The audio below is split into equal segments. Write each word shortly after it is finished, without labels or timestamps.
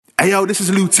Hey yo, this is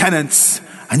Lieutenants,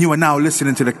 and you are now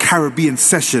listening to the Caribbean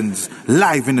Sessions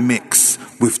live in the mix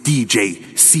with DJ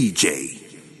CJ.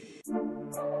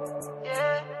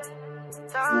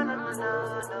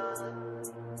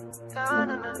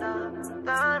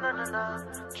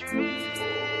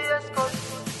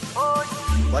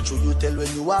 What should you tell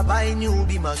when you are buying new?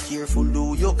 Be more careful,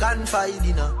 though you can find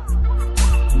dinner.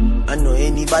 I know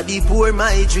anybody pour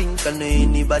my drink, I know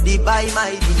anybody buy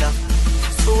my dinner.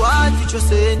 So hard for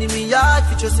just an enemy, hard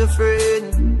for just a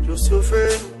friend, just your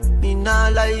friend. Me nah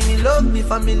lie, me love me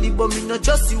family, but me not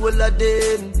just you all of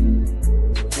them.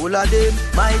 All of them,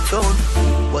 my town.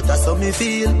 But that's how me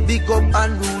feel. Big up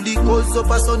and rule, cause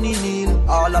up a sunny kneel.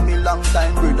 All of me long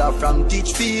time brother from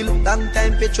Teachfield. Long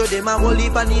time picture them a whole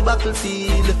heap on the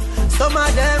battlefield. Some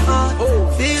of them are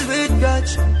filled with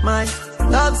grudge. My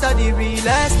dogs are the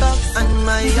realest dogs. And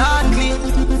my heart clean,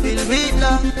 filled with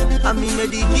love. And me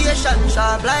medication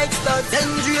sharp like studs.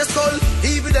 Dangerous call,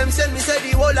 even them send me say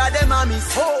the whole of them are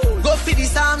miss. Go for the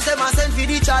Psalms, them a send for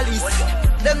the chalice.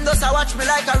 Them does a watch me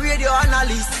like a radio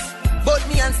analyst. But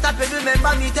me unstoppable,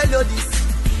 remember me tell you this.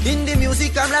 In the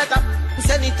music I'm like a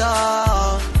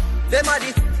senator. Them are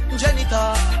the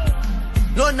janitor.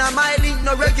 None of my link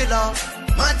no regular.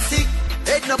 Mad sick,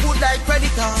 head no good like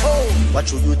predator. What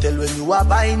should you tell when you are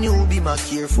buying new? Be more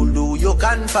careful, though you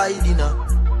can find dinner.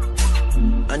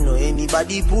 I know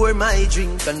anybody pour my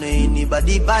drink, I know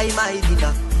anybody buy my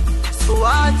dinner. So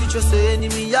hard for just an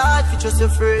enemy, hard for just a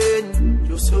friend,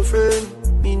 just your friend.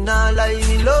 Me nah lie,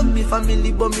 me love me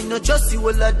family, but me not just you all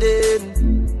of them.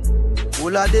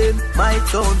 All of them, my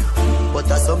town. But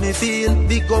that's how me feel.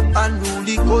 Big up and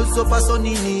rule, cause up a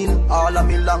sunny kneel. All of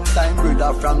me long time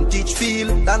brother from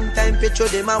Teachfield. Long time picture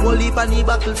them a whole heap on the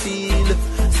battlefield.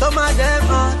 Some of them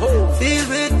are filled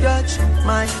with grudge.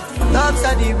 My dogs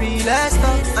are the realest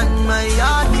dogs. And my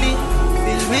heart clean,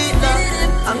 filled with love.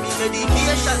 And me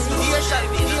medication.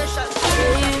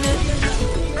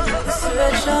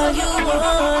 Search all you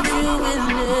want, you will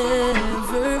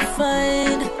never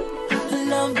find a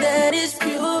love that is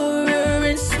purer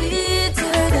and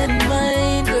sweeter than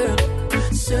mine, girl.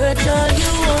 Search all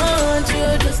you want,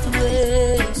 you're just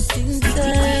wasting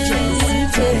time.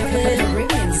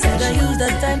 Said I use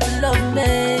that time to love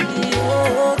me,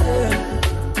 oh girl.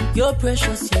 You're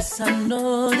precious, yes I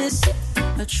know this.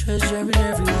 A treasure in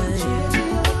every way.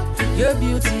 Your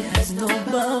beauty has no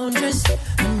boundaries,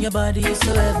 and your body is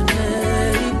so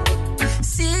heavenly.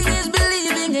 Seeing is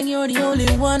believing, and you're the only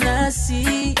one I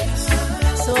see.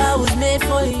 So I was made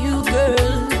for you,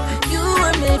 girl. You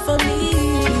were made for me.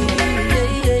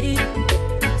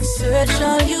 Search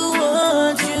all you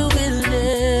want, you will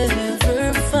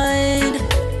never find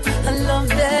a love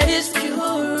that is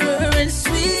purer and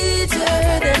sweeter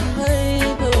than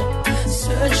mine.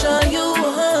 Search all you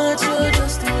want, you're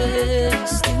just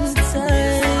wasting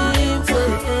time. You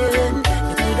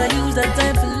could have used that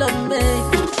time for love me.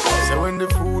 So when the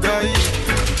food I eat,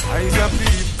 eyes are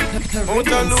bleed. Out a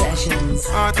look,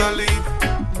 heart a leap.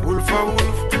 Wolf a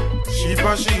wolf, sheep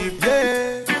a sheep.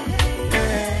 Yeah.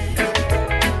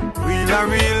 Real a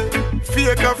real,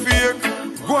 fake a fake.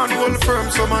 Go and hold firm,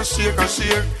 some a shake a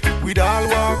shake. With all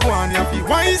walk one, you be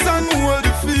wise and hold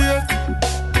the faith.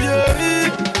 Yeah.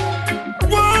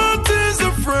 What is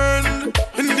a friend?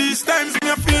 In these times, me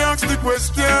have to ask the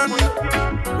question.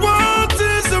 What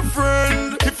is a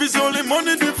friend? If it's only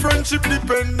money, the friendship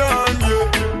depend on you.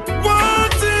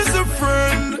 What is a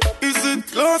friend? Is it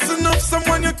close enough?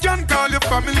 Someone you can call your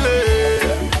family.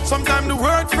 Sometimes the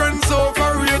word friends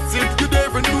overrated. You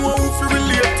never know who to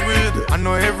relate with. I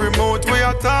know every mouth where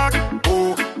you talk.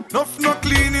 Enough no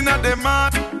cleaning at them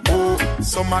heart.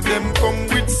 Some of them come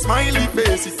with smiley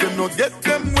face. If you not get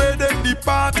them where them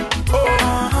depart.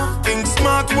 Think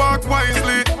smart, walk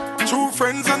wisely. True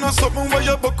friends are not something where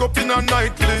you buck up in a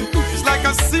nightly. It's like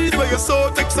a seed where you sow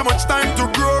takes so much time to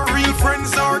grow. Real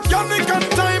friends are organic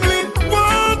and timely.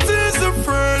 What is a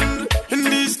friend? In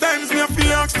these times me have to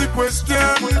ask the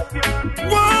question.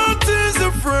 What is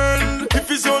a friend?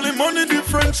 If it's only money, the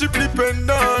friendship depend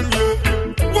on you.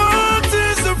 What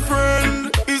is a friend?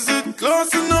 Is it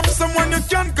close enough? Someone you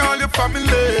can call your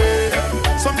family.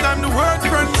 Sometimes the word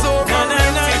friends over.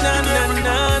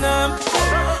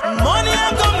 Money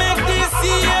I'm gonna make this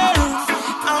year.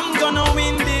 I'm gonna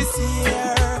win this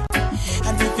year.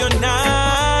 And if you're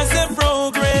not the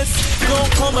progress,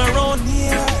 don't come around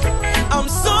here. I'm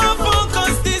so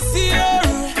focused this year.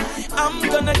 I'm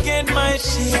gonna get my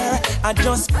share. I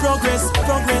just progress.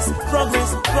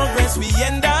 We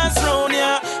end us round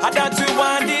here. And that we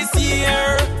want this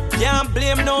year. Can't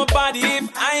blame nobody if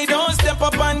I don't step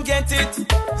up and get it.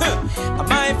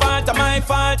 My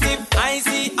fault if I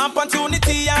see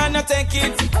opportunity and I take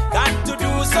it.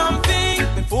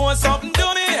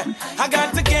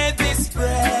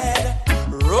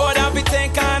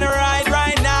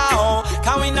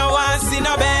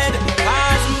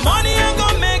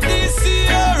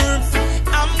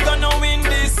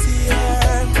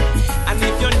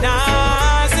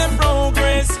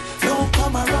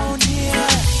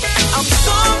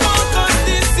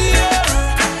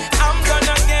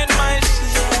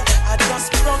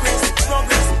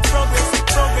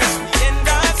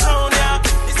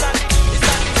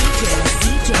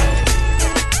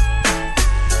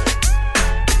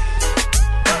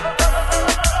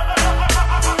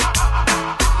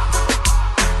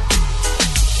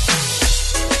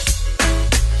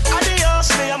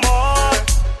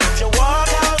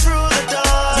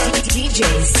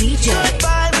 CJ.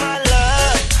 Goodbye, my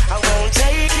love. I won't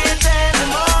take it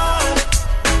anymore.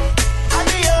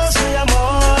 Adios, mi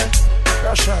amor.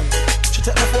 Russian, she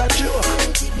take me for a joke.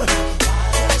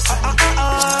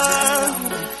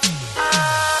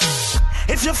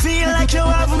 If you feel like you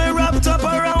have me wrapped up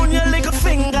around your little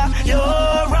finger,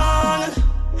 you're wrong.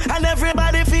 And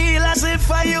everybody feel as if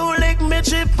you lick me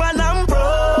chip and I'm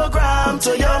programmed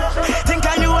to you. Think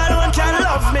you alone can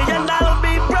love me and I'll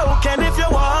be broken if you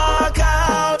walk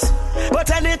out.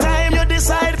 But anytime you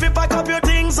decide to pack up your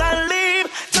things and leave,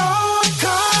 don't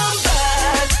come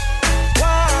back.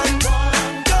 One, go,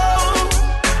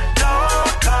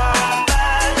 don't come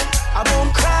back. I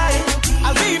won't cry,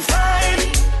 I'll be fine.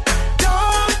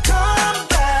 Don't come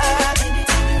back.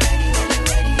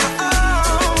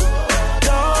 Oh,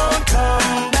 don't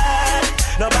come back.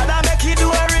 Nobody make you do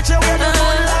a richer when the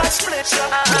moonlight split you.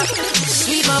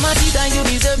 Sweet mama tita, you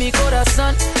deserve me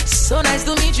corazón. So nice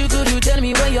to meet you, could you tell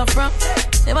me where you're from?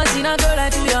 Never seen a girl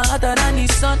like you, you're hotter than the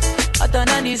sun. Hotter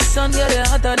than the sun, girl, you're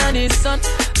hotter than the sun.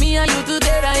 Me and you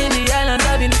together in the island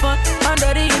having fun.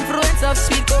 Under the influence of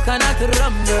sweet coconut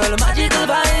rum, girl. Magical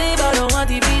vibe, I don't want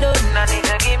to be done. I need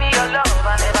to give me your love,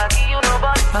 I never give you no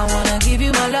bun. I wanna give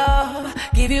you my love,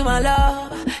 give you my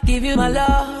love, give you my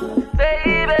love,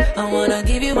 baby. I wanna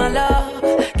give you my love,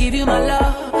 give you my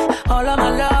love, all of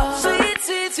my love. Sweet,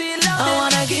 sweet, sweet love. I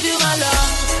wanna give you my love,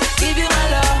 give you my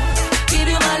love, give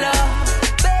you my love,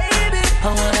 baby. I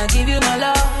wanna give you my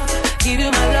love, give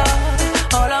you my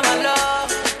love, all of my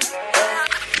love.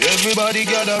 Everybody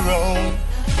gather round.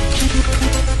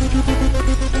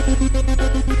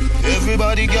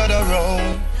 Everybody gather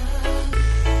round.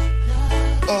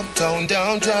 Uptown,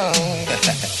 downtown.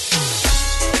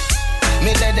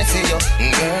 Me ready for you,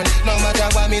 girl. No matter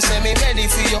what me say, me ready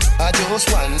for you. I just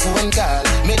one phone call.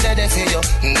 Me ready for you,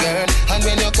 girl. And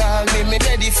when you call me, me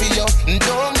ready for you.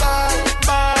 Don't ball.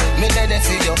 Me ready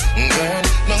for you, girl.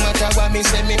 No matter what me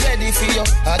say, me ready for you.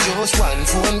 I just one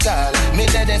phone call. Me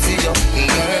ready for you,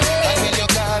 girl. And when you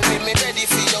call me, me ready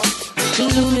for you.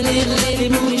 Illuminated lady,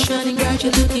 moon is shining bright.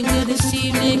 You're looking good this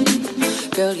evening.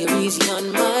 Girl, you're easy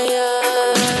on my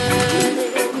eyes.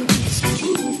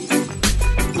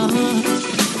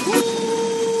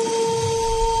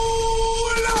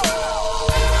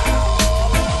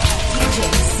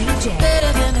 CJ.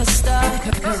 Better than a star.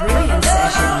 Caribbean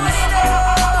Sessions.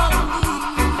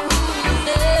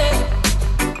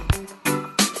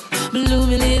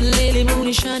 Illuminated lady, moon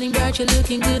is shining bright. You're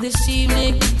looking good this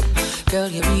evening. Girl,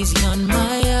 you're easy on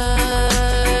my eyes.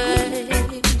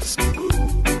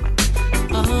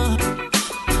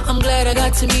 I'm glad I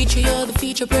got to meet you. You're the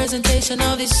feature presentation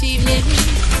of this evening.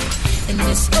 And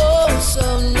it's oh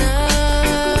so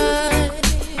nice.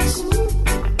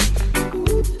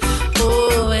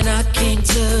 Oh, and I can't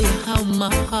tell you how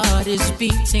my heart is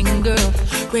beating, girl,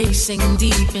 racing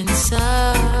deep inside.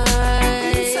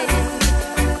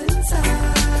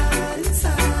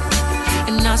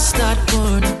 And I start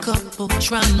pouring a couple,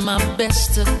 trying my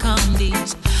best to calm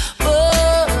these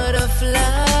butterflies.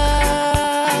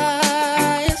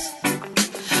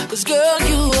 'Cause girl,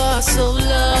 you are so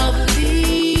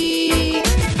lovely.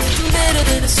 Better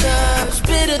than the stars,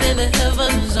 better than the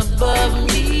heavens above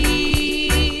me.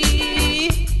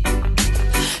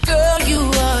 Girl, you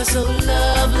are so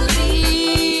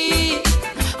lovely.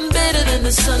 Better than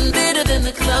the sun, better than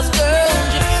the clouds. Girl,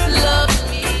 just love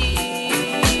me.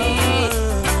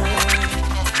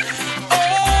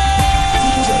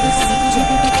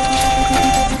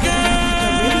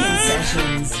 Caribbean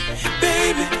Sessions.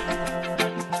 Baby,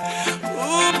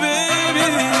 oh baby,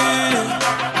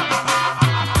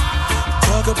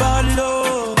 talk about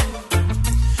love,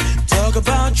 talk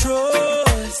about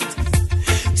trust,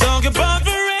 talk about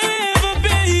forever,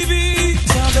 baby,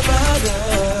 talk about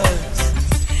us.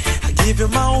 I give you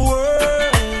my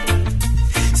word,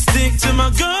 stick to my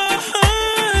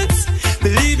guns,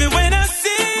 believe it when I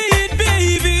say it,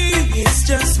 baby, it's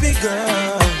just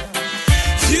begun.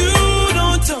 You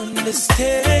don't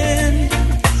understand,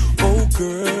 oh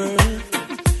girl,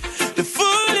 the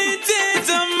full intent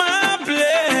of my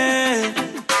plan.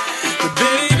 But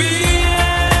baby,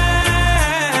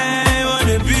 I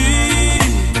wanna be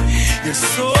your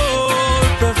sole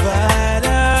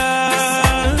provider.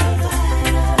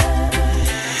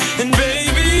 And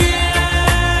baby,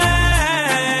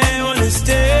 I wanna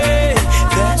stay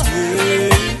that way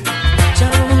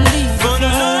for the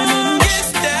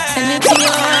longest time. And it's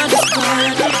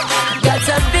got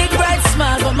a big bright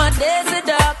smile, but my days are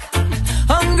dark.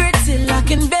 Hungry till I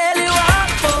can barely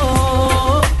walk.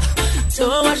 Oh,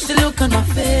 don't watch the look on my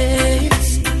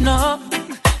face. No,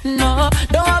 no,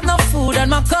 don't have no food and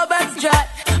my cupboard's dry.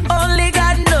 Only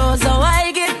God knows how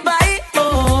I get by.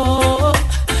 Oh,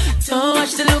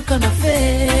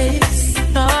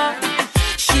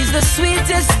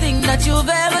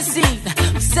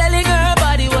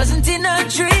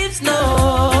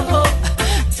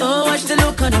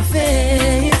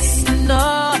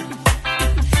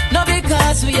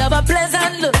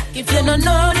 If you don't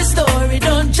know the story,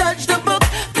 don't judge the book.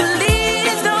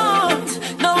 Please don't.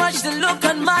 No, watch the look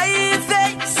on my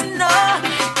face. No,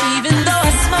 even though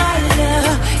I smile,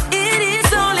 it is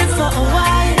only for a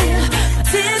while.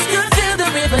 Tears could fill the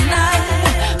river Nile,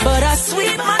 but I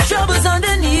sweep my troubles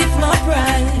underneath my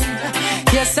pride.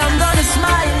 Yes, I'm gonna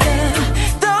smile,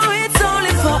 though it's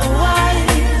only for a while.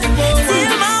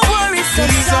 Till my worries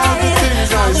subside,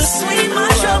 I will sweep my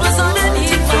troubles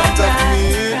underneath my pride.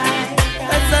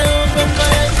 As I open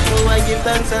my eyes, oh, I give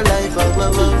thanks to life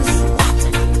above us.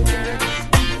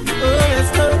 Oh, yes,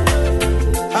 Lord.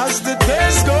 As the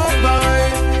days go by,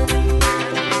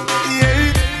 yeah,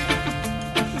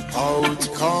 out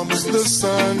comes the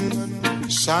sun,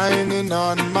 shining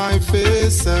on my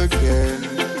face again.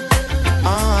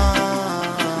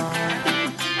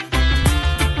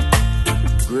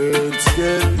 Grades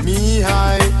get me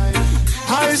high,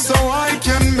 high so I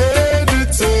can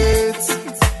meditate.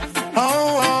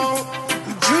 Oh,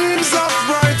 dreams of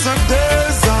brighter days.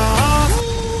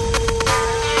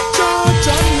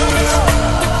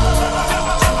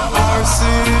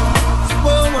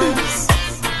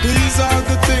 These are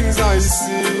the things I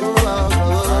see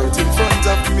right in front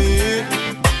of me.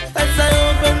 As I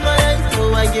open my eyes,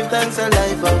 oh, I give thanks to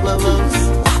life above us.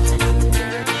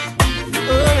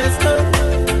 Oh, yes, Lord.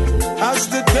 As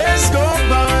the days go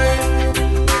by,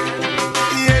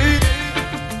 yeah,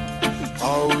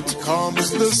 out comes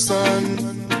the sun,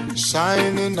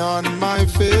 shining on my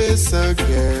face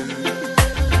again.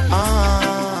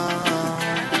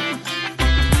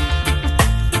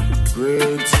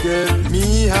 Grades get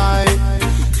me high,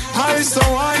 high so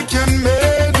I can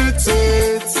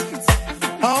meditate.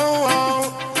 Oh,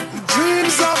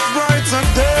 dreams of brighter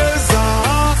days.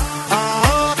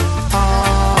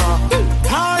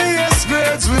 Highest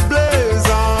grades we blaze.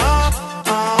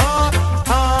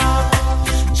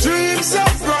 Dreams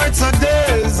of brighter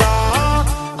days.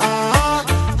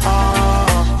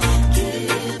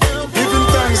 Giving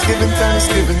thanks, giving thanks,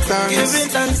 giving thanks. Giving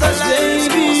thanks to life,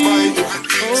 baby.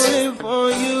 Only for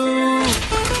you,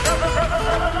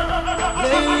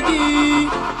 lady.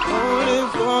 Only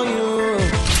for you.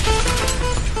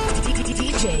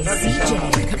 DJ CJ,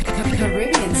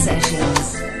 Caribbean Sessions.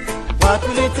 What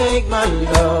will it take, my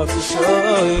love, to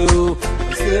show you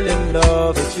I'm still in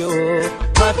love with you?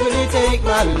 What will it take,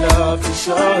 my love, to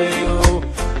show you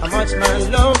how much my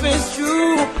love is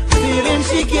true? Feeling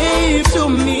she gave to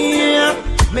me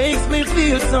makes me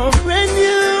feel so brand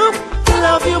new.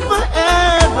 Love you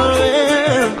forever,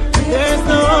 there's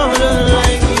no other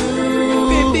like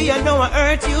you. Baby, I know I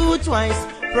hurt you twice.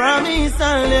 Promise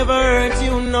I'll never hurt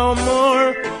you no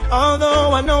more.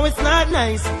 Although I know it's not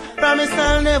nice, promise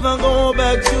I'll never go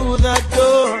back to that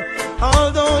door.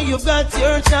 Although you got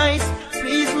your choice,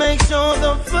 please make sure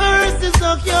the first is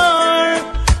secure.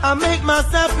 I make my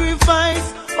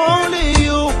sacrifice, only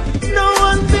you, no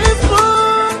one before.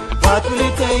 What will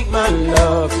it take, my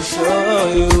love, to show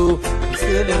you I'm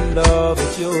still in love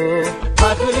with you?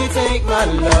 What will it take, my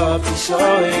love, to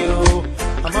show you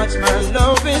how much my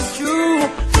love is true?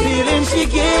 Feeling she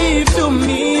gave to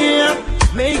me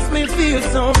makes me feel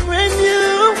so brand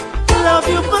new. Love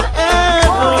you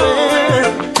forever.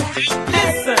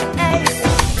 Listen.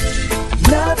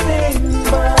 Nothing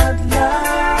but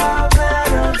love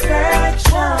and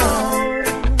affection,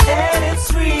 and it's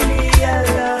really a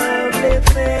lovely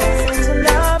thing. It's a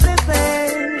lovely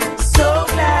thing. So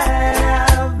glad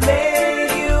I've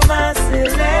made you my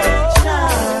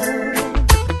selection.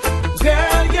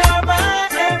 Girl, you're my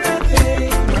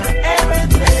everything, my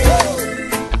everything.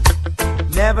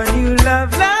 Never knew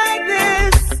love like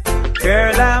this.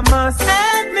 Girl, I must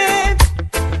admit,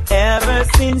 ever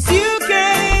since you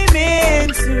came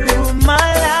into my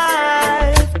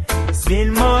life, it's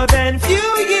been more than few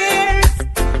years,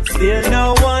 still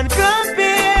no one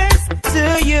compares to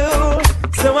you.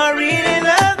 So I really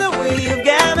love the way you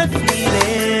got me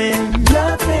feeling.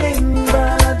 Nothing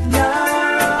but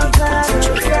love and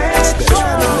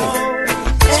affection,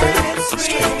 and it's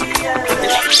real.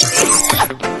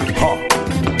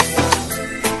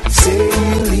 Say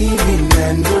you're leaving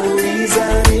and the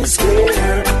reason is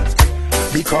clear,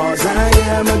 because I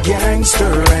am a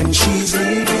gangster and she's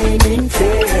leaving in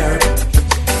fear.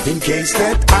 In case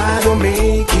that I don't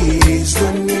make it, is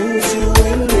the news you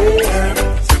will hear.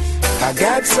 I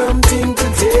got something to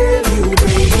tell you,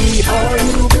 baby. Are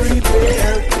you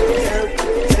prepared?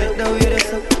 Bend down with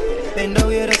us up, bend down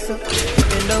with us up,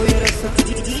 bend down with us up,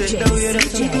 bend down with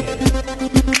us up.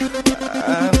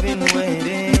 I've been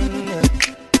waiting.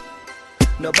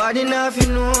 Nobody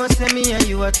nothing knows, say me and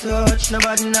you are a touch.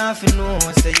 Nobody nothing know,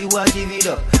 say you a give it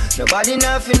up. Nobody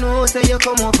nothing know, say you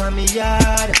come up on me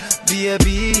yard.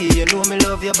 Baby, you know me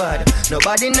love your body.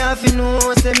 Nobody nothing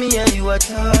know, say me and you a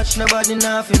touch. Nobody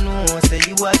nothing know, say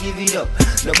you a give it up.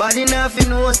 Nobody nothing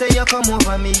know, say you come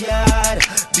over me yard.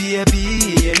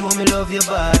 Baby, you know me love your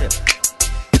body.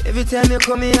 Every time you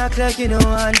come here, act like you don't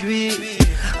want to do it.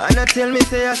 And I tell me,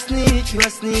 say I sneak, you a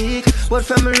sneak. But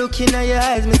from looking at your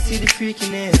eyes, me see the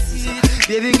freakiness.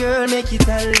 Baby girl, make it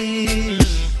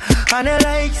unleash. And I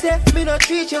like, say, me no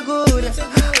treat you good.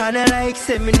 And I like,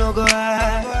 say, me no go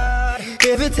hard.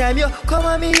 Every time you come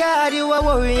on me yard, you a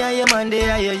worry and your man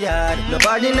there at your yard.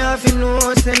 Nobody nothing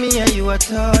know, say me and you a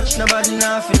touch. Nobody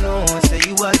nothing know, say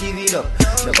you a give it up.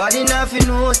 Nobody nothing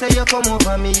know, say you come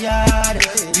over me yard.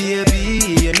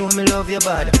 Baby, you know me love your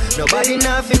body. Nobody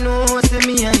nothing know, say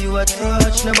me and you a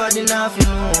touch. Nobody nothing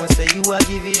know, say you a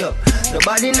give it up.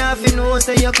 Nobody nothing know,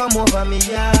 say you come over me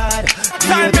yard.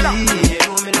 Baby, you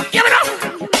know me love. Give it up!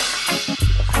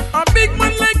 A big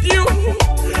man like you,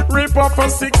 rip off a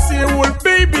 6-year-old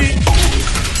baby.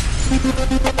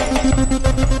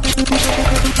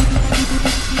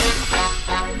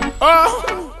 Oh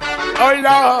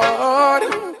Lord.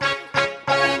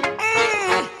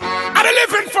 I'm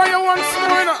living for you once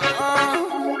more.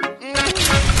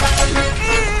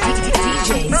 DJ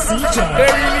CJ.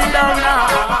 They really down now.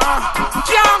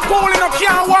 Can't cool enough,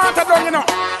 can't water down enough.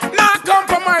 Not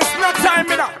compromise, no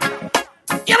time enough.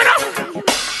 Give it up!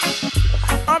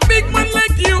 A big man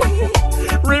like you,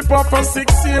 rip off a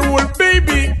 6-year-old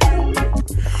baby.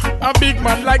 A big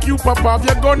man like you, Papa,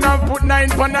 you gonna put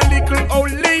 9 on a little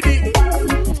old lady.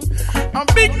 A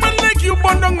big man like you,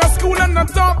 burn down a school and not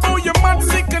talk about you mad,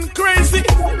 sick and crazy.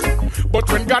 But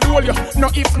when God hold you, no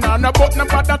if, no but, no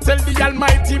bother tell the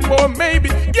Almighty, boy, maybe.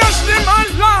 Yes, them a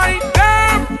lie,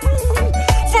 them.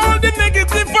 For all the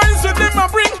negative vibes that them a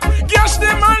bring, yes,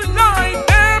 them a lie,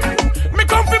 them. Me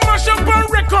come fi mash up and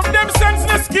wreck up them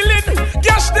senseless killing.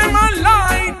 Yes, them a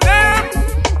lie, them.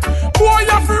 Boy,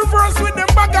 you fi reverse with them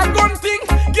bag of gun thing.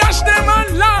 Yes, them a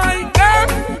lie, them.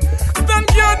 Stand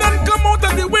here and come out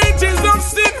of the wages of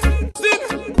sin.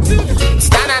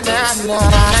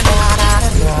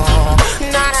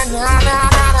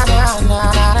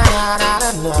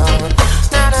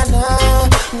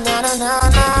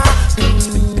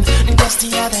 Just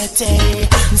the other day,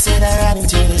 said I ran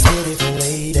into this beautiful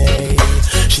lady.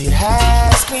 She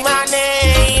asked me my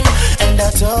name, and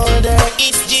I told her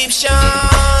it's Egyptian.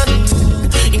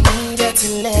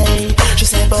 Immediately, she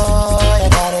said, boy, I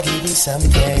gotta give you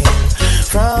something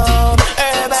from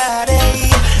her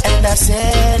body. And I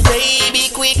said, baby,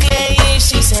 quickly.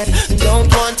 She said,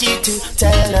 don't want you to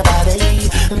tell nobody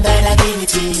that I give it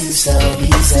to you so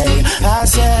easy. I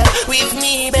said, with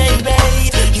me, baby,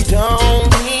 you don't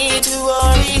need to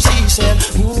worry. She said,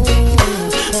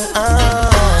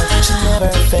 she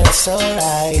never felt so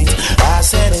right. I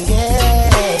said,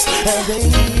 yes, baby,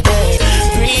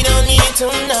 breathe on me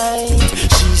tonight.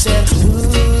 She said,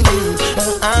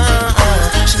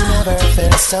 she never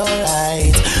felt so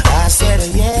right. I said,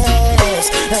 yes,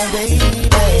 baby,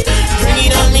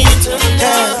 breathe on me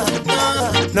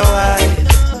tonight. No, I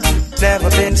never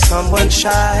been someone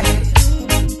shy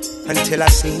until I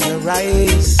seen your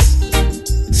eyes.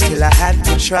 Still I had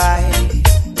to try,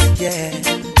 yeah.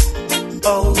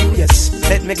 Oh yes,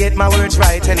 let me get my words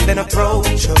right and then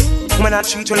approach you. When I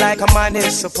treat you like a man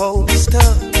is supposed to,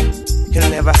 you'll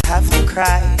never have to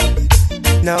cry,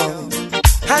 no.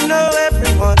 I know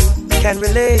everyone can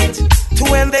relate to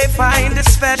when they find a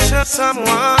special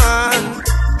someone.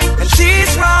 And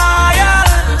she's royal,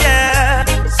 yeah,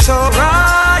 so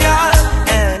royal.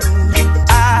 And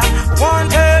I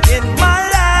want her in my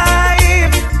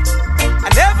life. I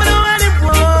never knew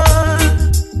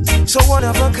anyone so one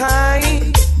of a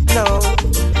kind, no.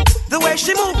 The way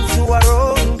she moves to her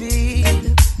own beat,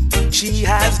 she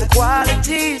has the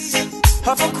qualities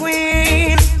of a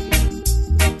queen.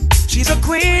 She's a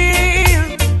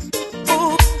queen.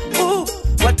 Ooh, ooh,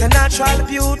 what a natural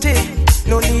beauty.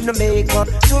 No need no makeup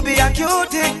to be a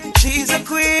cutie. She's a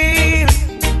queen.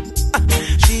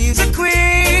 She's a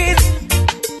queen.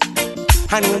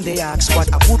 And when they ask what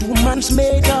a good woman's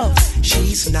made of,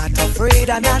 she's not afraid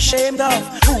and ashamed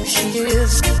of who she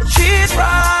is. She's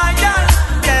royal,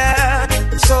 yeah,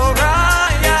 so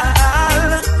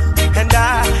royal. And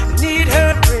I need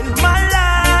her in my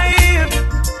life.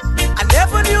 I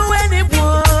never knew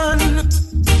anyone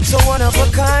so one of a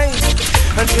kind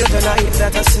until the night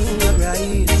that I seen your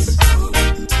eyes.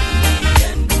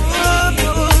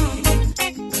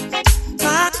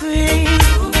 My queen,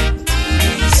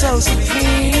 so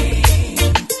supreme.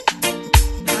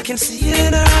 I can see it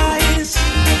in her eyes,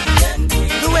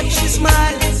 the way she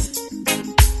smiles.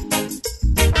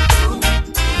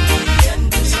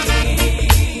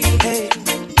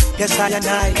 Yes, I and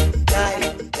I.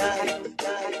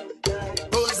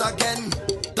 Goes again,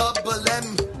 double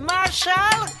M.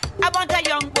 Marshall, I want a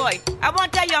young boy. I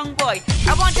want a young boy.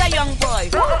 I want a young boy.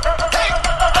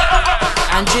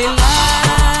 Angela,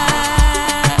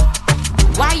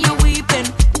 why you weeping?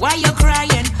 Why you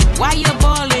crying? Why you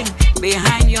bawling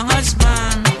behind your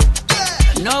husband?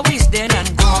 No, he's dead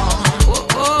and gone.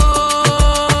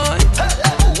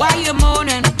 Why you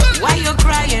moaning? Why you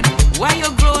crying? Why you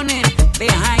groaning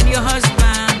behind your husband?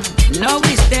 No,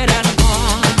 he's dead and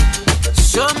gone.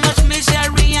 So much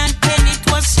misery and pain, it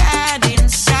was sad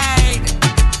inside.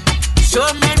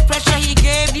 So much pressure he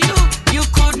gave you, you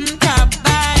couldn't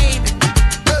abide.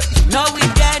 No, he's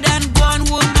dead and gone,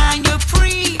 woman, you're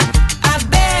free. I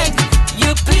beg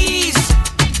you, please,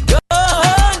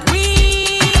 don't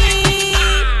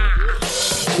weep.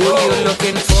 Who you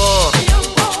looking for?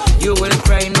 You will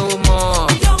cry no more.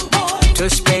 To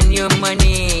spend your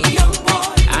money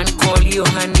and call you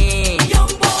honey.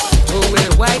 Who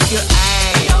will wipe your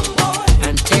eye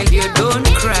and tell you don't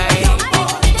cry?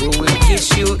 Who will kiss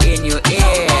you in your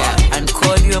ear and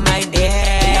call you my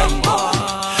dear?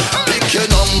 Pick your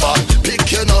number, pick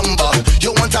your number.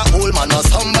 You want a old man or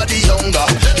somebody younger?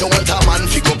 You want a man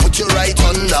figure, put you right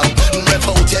under. Rev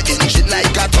out your engine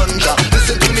like a thunder.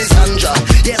 Listen to me, Sandra.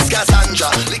 Yes, Cassandra.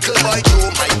 Little boy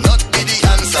Joe might not be the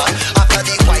answer. After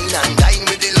the wine and dine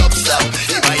with the lobster,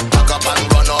 he might pack up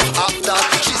and run off after.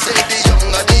 She said the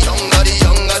younger, the younger, the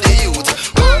younger the youth.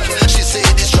 She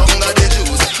said the stronger the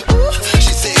juice.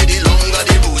 She said the longer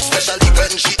the root, especially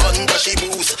when she under she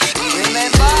boost.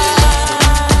 Remember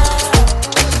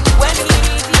when we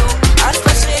leave you and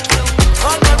forsake you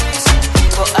for no reason,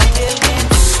 for a million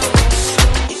souls.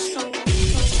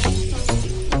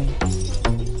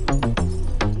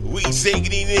 We say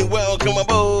good evening, welcome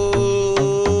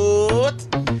aboard.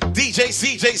 DJ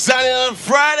CJ signing on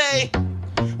Friday.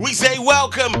 We say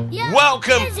welcome,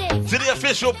 welcome to the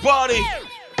official party.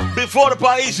 Before the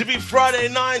party should be Friday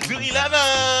 9 to 11.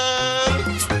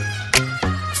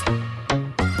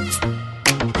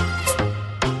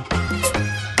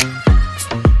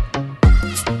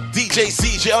 DJ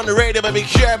CJ on the radio, baby.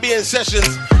 Caribbean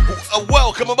Sessions.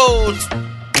 Welcome aboard.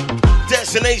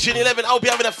 Destination 11. I hope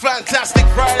you're having a fantastic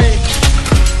Friday.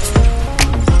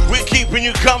 We're keeping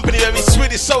you company, baby.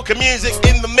 Sweetest soca music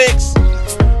in the mix.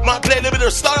 Might play a little bit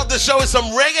of start off the show with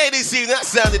some reggae this evening. That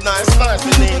sounded nice. Nice,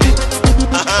 didn't it?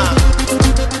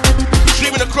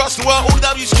 Streaming across the world,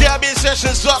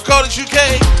 allwcaribbeansessions.co.uk.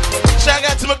 Shout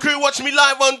out to my crew watching me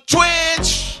live on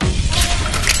Twitch.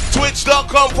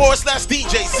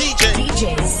 Twitch.com/DJ CJ.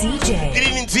 DJ CJ. Good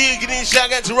evening to you. Good evening.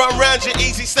 Shout out to Ron Ranger,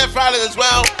 Easy Steph Island as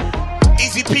well.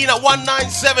 Easy Peanut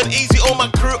 197. Easy, all my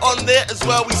crew on there as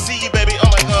well. We see you, baby. Oh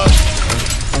my God.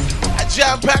 A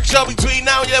jam-packed show between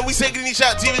now and then. We say good evening.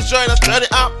 Shout out to you. Join us. Turn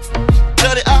it up.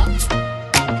 Turn it up.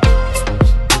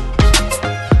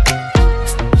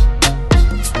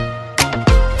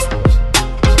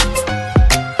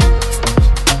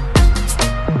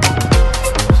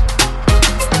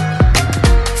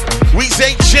 We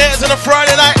say cheers on a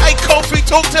Friday night. Hey, Kofi,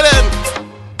 talk to them.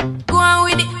 Go on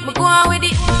with it, go on with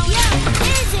it. Yeah,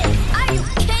 easy. Are you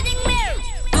kidding me?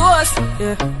 Toast,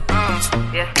 yeah.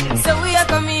 So we are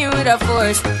coming with a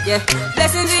force, yeah.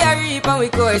 Blessings we are reap and we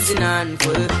coursing on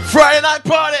full. Friday night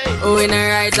party. Oh, in a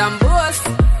rise and boast.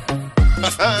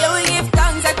 Yeah, we give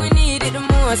thanks like we need it the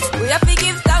most. We have to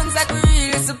give thanks like we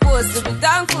really supposed to be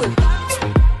thankful.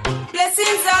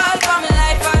 Blessings all for my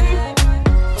life and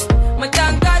my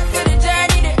thank God for the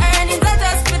journey, the earnings are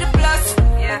just for the plus.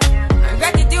 Yeah, and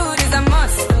gratitude is a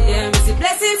must. Yeah, we see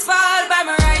blessings fall by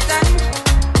my right hand.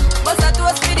 But I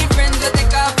toast for the friends that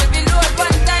take off every load.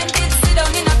 One time did sit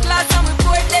down in a class and we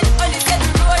poured then only set the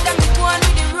road and we go on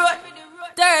with the road.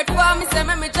 Third form, me say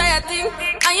me try a thing,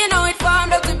 and you know it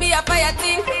formed up to be a fire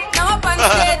thing. Now up on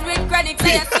stage with chronic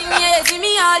fire thing, yeah, see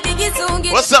me all diggy soon.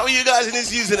 What's up with you guys in this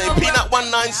username? Peanut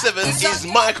 197 is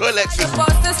Michael Alexis.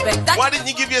 Why didn't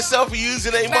you give yourself a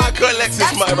username Michael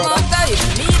Alexis, my brother?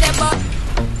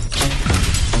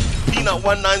 Peanut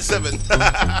 197.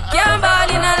 Can't ball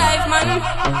in a life, man.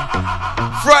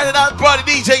 Friday night party,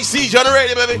 DJ CJ on the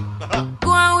radio, baby. Go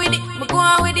on with it, go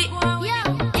on with it.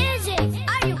 Yeah, easy.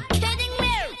 Are you kidding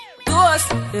me?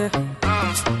 Toast, yeah.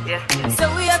 So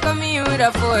we are coming with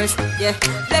a force, yeah.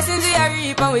 Blessings we are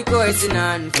reap and we coursing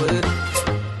on full.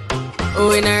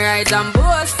 Oh, in a rise and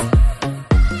boast.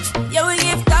 Yeah, we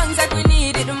give thanks like we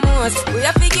need it the most. We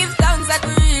have to give thanks like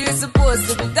we really supposed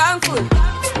to be thankful.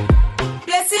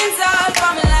 Blessings all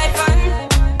for my life and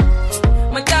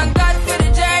my thank God for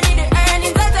the journey, the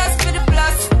earnings are just for the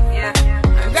plus. Yeah,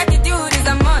 and gratitude is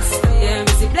a must. Yeah,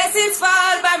 we see blessings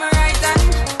fall by my right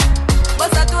hand.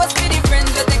 But I toast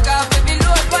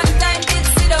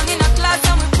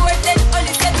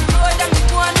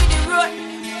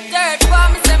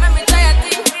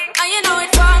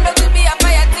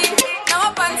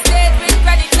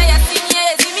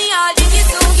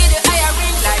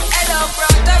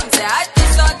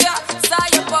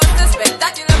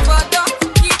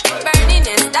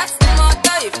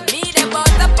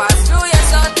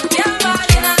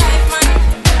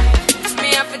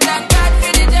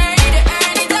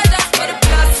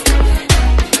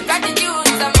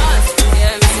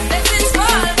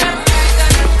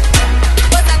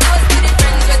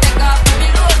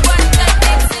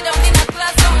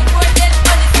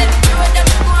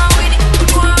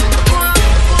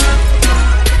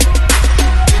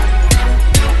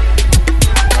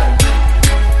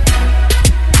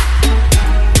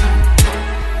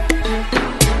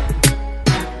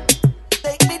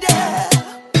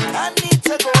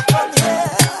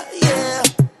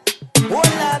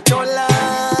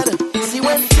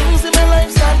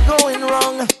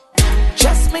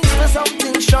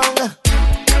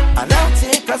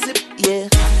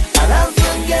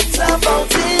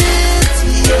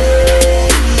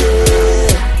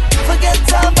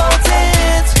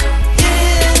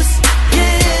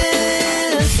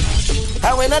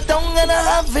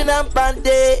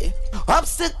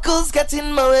obstacles get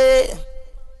in my way.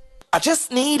 I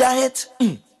just need a hit,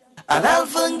 and I'll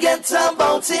forget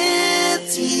about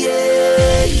it.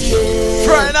 Yeah, yeah.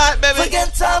 Friday night, baby.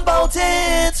 Forget about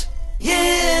it.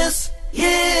 Yes,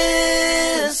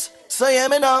 yes. So hear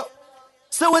me now.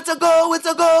 So where to go, where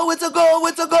to go, where to go,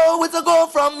 where to go, where to go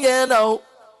from here now?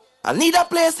 I need a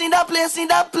place, need a place,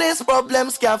 need a place.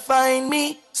 Problems can't find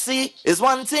me. See, it's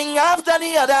one thing after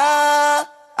the other.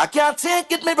 I can't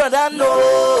take it, my brother,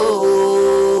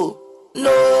 no,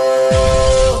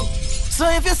 no. So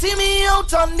if you see me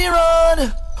out on the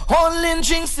road, holding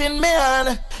drinks in my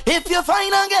hand, if you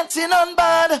find I'm getting on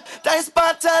bad, that's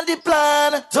part of the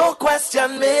plan. Don't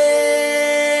question me.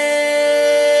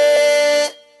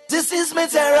 This is my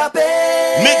therapy.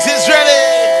 Mix is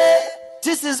ready.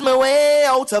 This is my way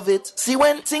out of it. See,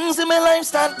 when things in my life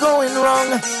start going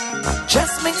wrong,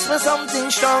 just mix me something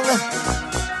strong,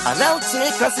 and I'll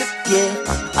take a sip, yeah,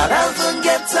 and I'll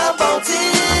forget about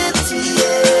it,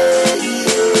 yeah,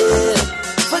 yeah.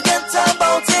 Forget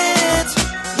about it,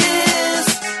 yes,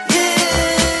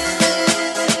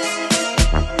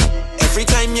 yeah. Every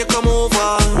time you come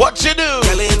over, what you do?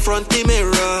 Girl in front the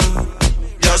mirror,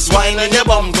 just whine on your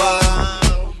bumper,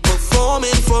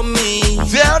 performing for me.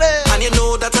 And you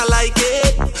know that I like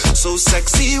it. So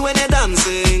sexy when you're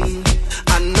dancing.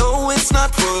 I know it's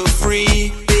not for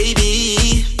free,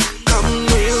 baby. Come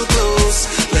real close.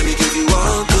 Let me give you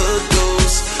a good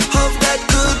dose of that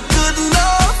good, good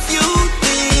love you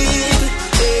need.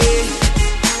 Hey,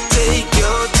 take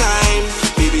your time,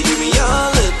 baby. Give me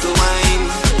a little wine.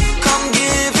 Come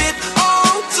give it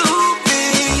all to me.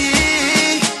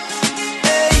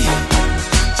 Hey,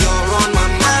 you're on my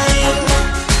mind.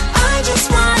 I just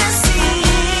wanna see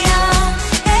you.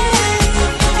 Hey,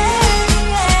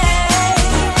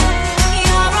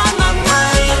 you're on my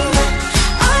mind.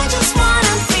 I just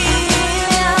wanna feel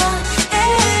you.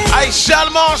 Hey,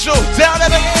 Charles Marshall, down there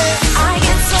again. I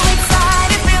get so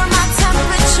excited, feel my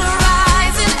temperature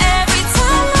rising every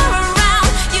time you're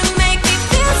around. You make me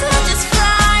feel to just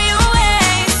fly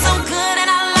away. So good and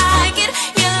I like it.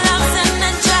 Your love's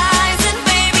energizing,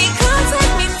 baby. Come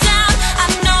take me down. I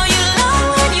know you love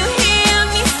when you hear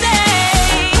me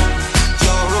say,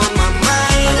 You're on my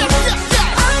mind.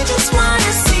 I just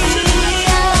wanna see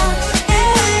you.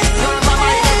 You're on my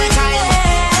mind every time.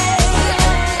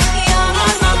 You're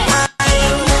on my mind.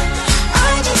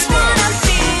 I just wanna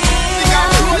feel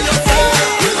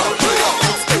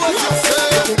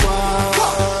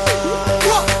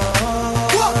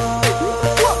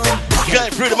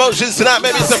Going through the motions tonight,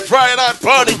 baby. It's a Friday night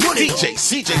party. DJ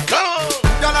CJ, come on.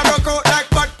 Girl, I rock out like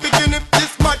bad bikini.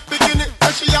 This mad bikini,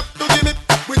 and she have to give me.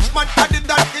 Which man I did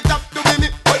that? It have to be me.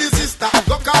 But the sister,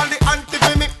 go call the auntie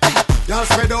for me. Y'all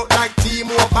spread out like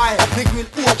T-Mobile. Big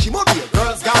will watch him up here.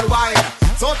 Girls gone wild.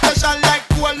 So special like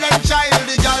cool and child.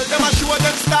 The girl, them a show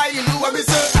them style. What me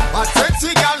say? A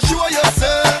sexy girl, show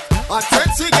yourself. A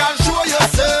sexy girl, show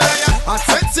yourself. A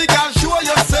sexy girl, show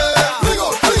yourself. Bring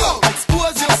out,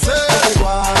 expose yourself.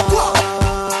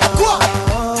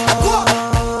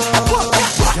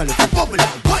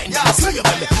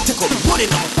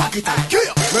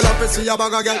 Me love to see a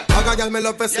bag of girl, me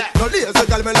love to see. No lazy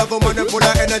girl, me love woman, them full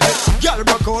of energy. Girl,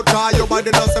 rock out, try your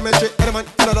body, no symmetry. Any man,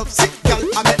 no love, sick girl,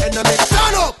 I'm the enemy.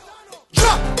 Stand up,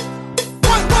 drop,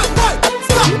 one,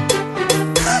 stop.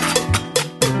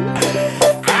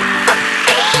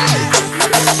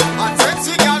 A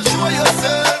sexy girl, show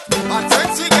yourself. A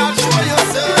sexy girl, show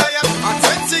yourself. A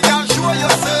sexy girl, show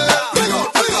yourself. Bring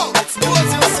out,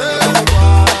 expose yourself.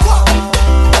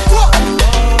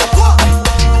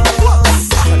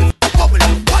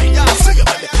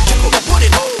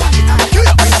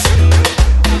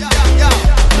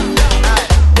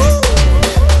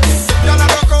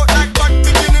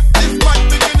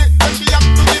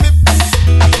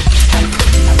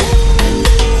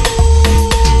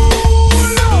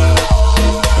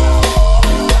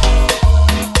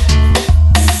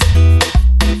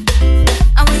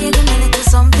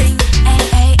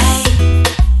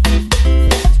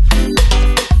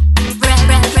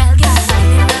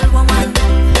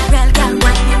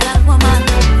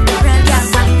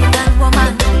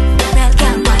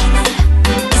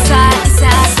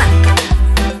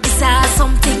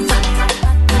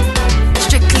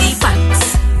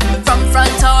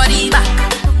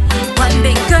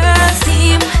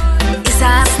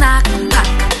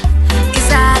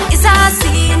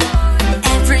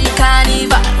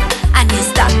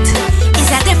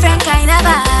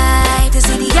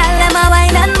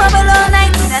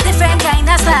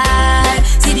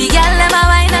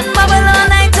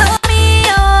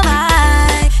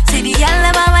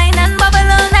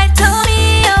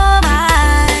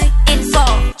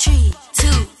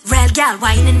 gal,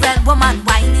 whining, real woman,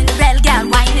 whining, real gal,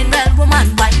 whining, real woman,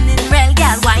 whining, real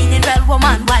gal, whining, real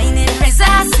woman, whining. Is a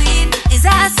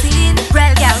scene,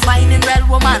 real gal, whining, real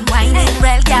woman, whining,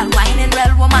 real gal, whining,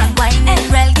 real woman,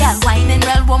 whining, real gal, whining,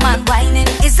 real woman, whining.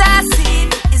 Is a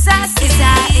scene, sweat.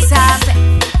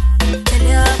 Tell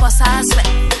your boss I sweat.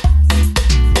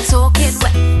 Soak it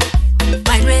wet,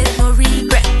 wine with no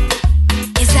regret.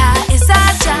 Is a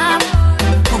jam,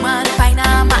 woman find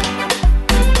a man.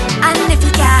 And if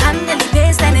you can't handle the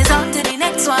pace, then it's on to the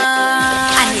next one.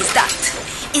 And it's that.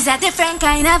 It's a different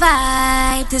kind of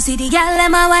vibe. To see the girl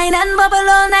them a wine and bubble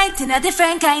all night in a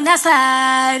different kind of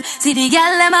style. See the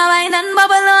girl them a wine and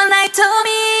bubble all night to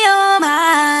me, oh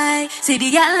my. See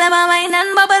the girl them a wine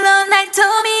and bubble all night to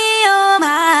me, oh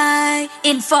my.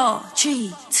 In 4,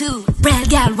 3, 2. Real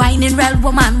gal whining, real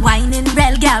woman whining,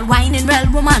 real gal whining, real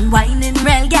woman whining,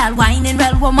 real gal whining,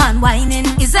 real woman whining.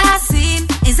 Is a scene,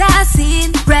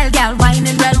 real gal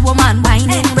whining, real woman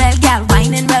whining, real gal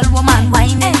whining, real woman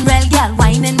whining, real gal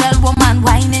whining, real woman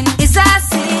whining. Is a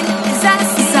scene, is a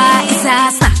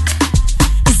snack,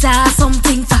 is a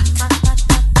something fat,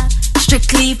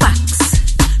 strictly facts,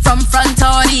 from front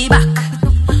or the back.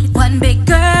 One big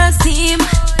girl's team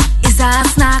is a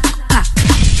snack pack.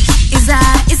 Is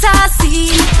a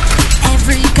scene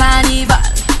every carnival,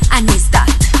 and it's that.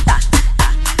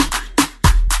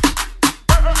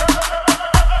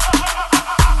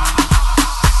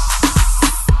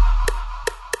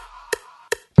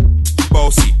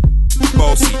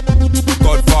 Bossy,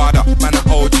 Godfather, man a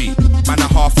OG, man a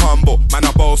half humble, man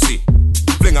a bossy.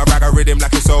 Fling a rag a rhythm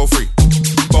like it's all free.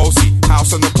 Bossy,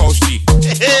 house on the coast G.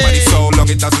 Money so long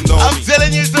it doesn't know I'm me.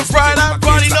 telling you, it's the Friday night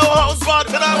party, no house bar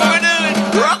tonight. What we're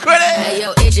doing? Rock with it. Hey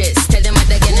yo, Idris, tell them what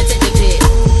they're gonna take the piss.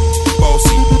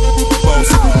 Bossy,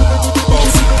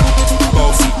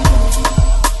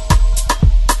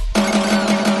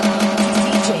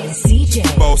 CJ.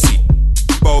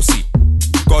 Bossy,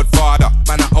 Godfather,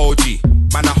 man a OG,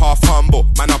 man a half humble,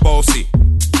 man a bossy.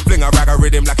 Fling a rag a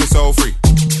rhythm like it's all free.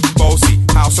 Bossy,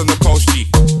 house on the coast G.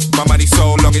 My money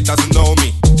so long it doesn't know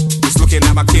me. It's looking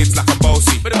at my kids like I'm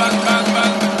bossy.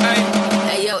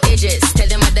 Hey yo, Idris, tell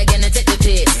them what they're gonna take the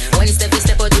piss. When you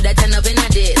step out, do that turn up in a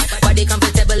diss. Body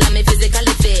comfortable, I'm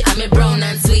physically fit. I'm brown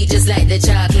and sweet, just like the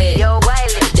chocolate. Yo,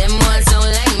 Wiley, them ones sound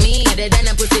like me. They done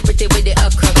a pretty with the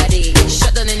upcrow body.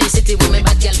 Shut down in the city with me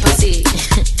bad girl pussy.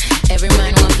 Every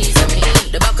man want piece of me.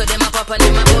 The back of them a pop and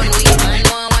them a bun weed. Man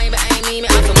want wine behind me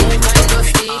have to move my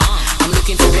dusty. I'm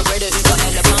looking for a brother who got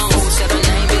hella pounds.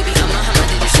 7-9, baby, I'm a hammer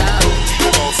to the south.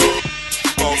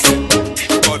 Bossy,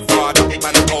 Godfather,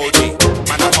 man a OG,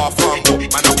 man a half humble,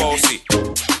 man a bossy.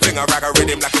 Fling a rag a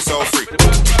rhythm like it's all free.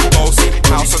 Bossy,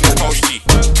 house on the coast G.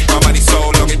 My money so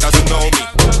long it doesn't know me.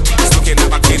 It's looking at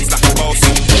my kids like I'm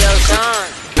bossy. Yo, Sean.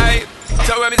 Hey,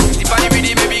 so when me sit on the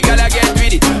rhythm, baby, gala get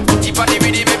with it. Tip on the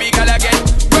rhythm, baby, gala get.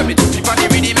 When me tip on the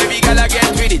rhythm, baby, gala get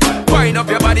with it. Wind up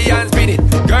your body and spin it.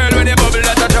 Girl, when you bubble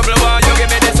out of trouble, why you give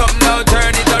me this something now?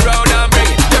 Turn it around and bring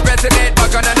it. You pressing it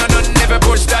back on and on, never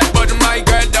push that button, my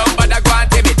girl, down, but I can't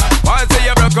tame it. Once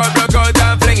you broke out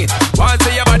and fling it. Once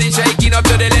your body shaking up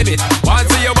to the limit.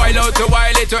 Once you wild out to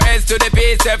wild it to S to the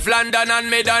base, F London and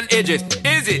mid and edges.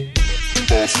 Is it?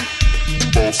 Bossy.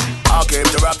 I came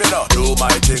to rap it up, do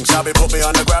my thing. Sabi put me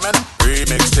on the gram and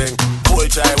remix thing. Pull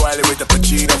tight Wiley with the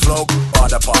Pacino flow. On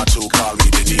the part 2, call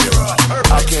me De Niro.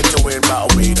 I came to win,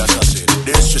 battle weed assassin.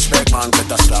 Disrespect man,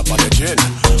 get a slap on the chin.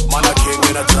 Man a king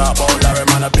in a top, oh Larry,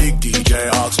 man a big DJ.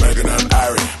 Hawks making them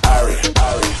Harry.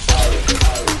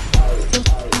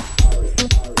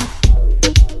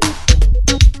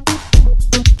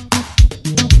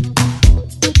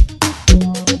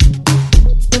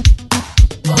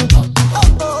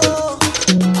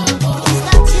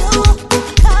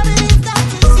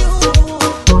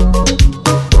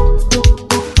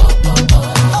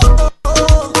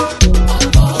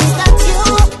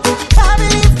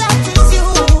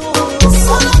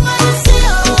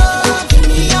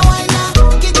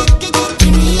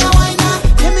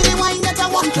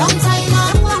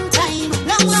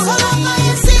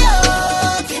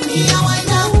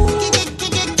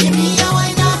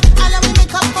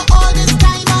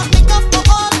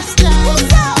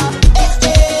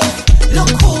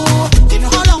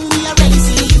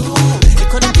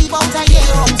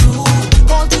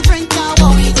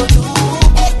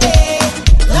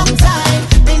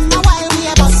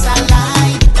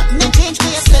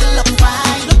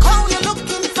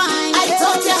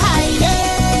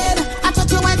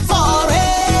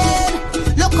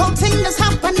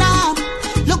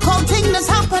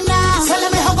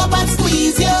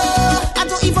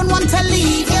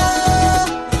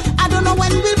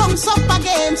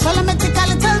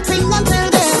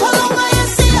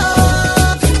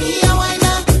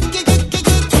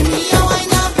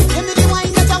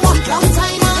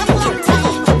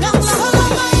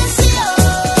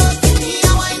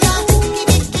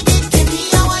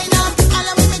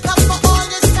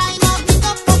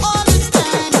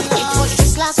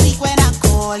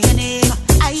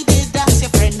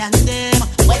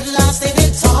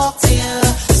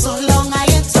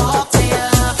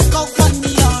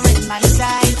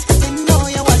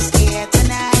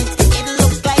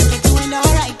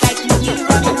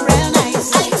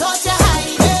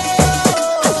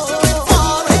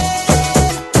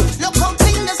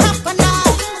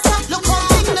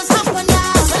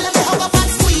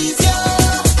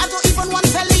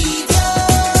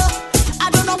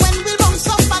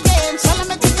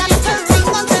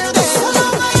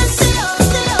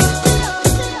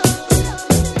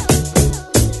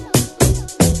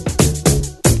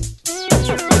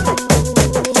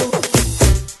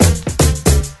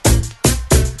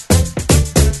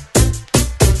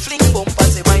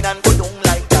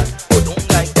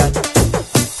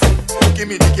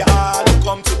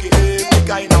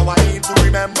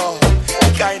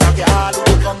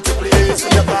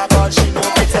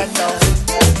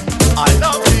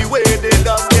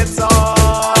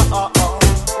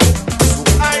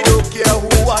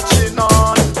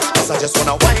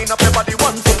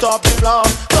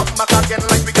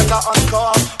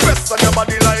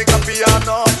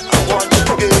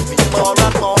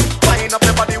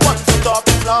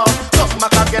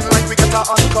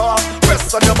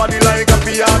 like a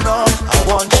piano. I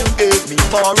want you give me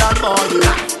more and more,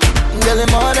 Girl, you're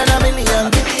more than a million.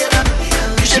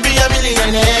 You should be a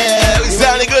millionaire. We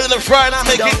sounding good on the Friday night,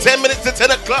 making 10 minutes to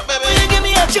 10 o'clock, baby. Will you give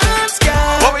me a chance,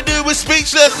 girl? What we do with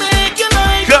Speechless. Make your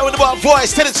life. Girl with the bar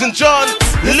voice, Tennyson John,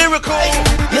 lyrical.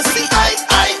 You see, I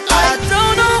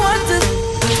don't know what to do.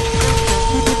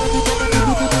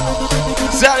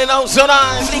 Sounding out so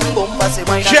nice.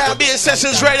 Caribbean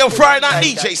Sessions Radio Friday night.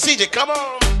 DJ CJ, come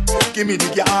on. Give me the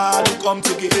girl who come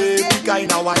to give, the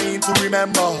kind of wine to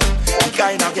remember, the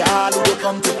kind of girl who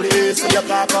come to play, so you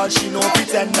can't call she no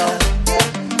pretender.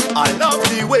 I love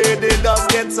the way they just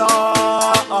get on,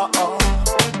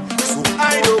 so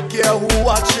I don't care who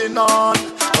watching on,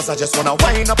 cause I just wanna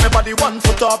wind up my body 1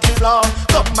 foot off the floor.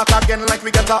 Come back again like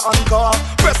we get a encore.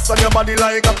 Press on your body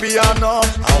like a piano.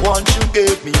 I want you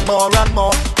give me more and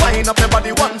more. Wind up my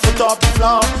body 1 foot off the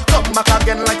floor. Come back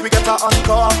again like we get a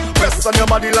encore. Press on your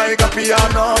body like a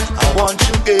piano. I want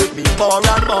you give me more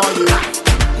and more,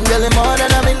 Girl, you're more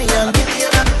than a million.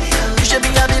 You should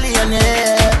be a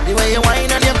billionaire. The way you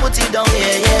whine and you put it down,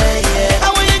 yeah.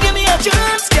 I want you give me a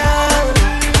chance, girl,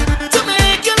 to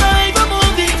make your life a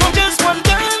movie from just one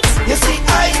dance. You see,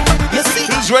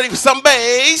 Who's ready for some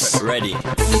bass? Ready.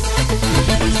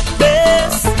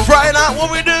 Bass. Friday night,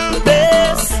 what we do?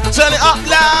 Bass. Turn it up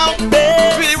loud.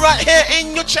 Bass. Feel it right here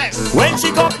in your chest. When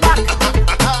she come back,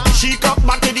 she come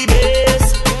back to the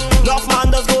bass. Love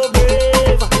man does go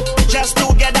brave, just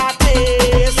to get that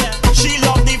taste. She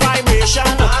love the vibration,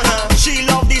 she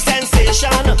love the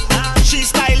sensation. She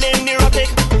styling erotic,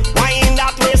 wind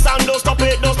that waist and don't stop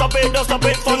it, don't stop it, don't stop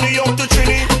it. From New York to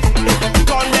Trini,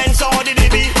 condense all the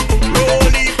DB,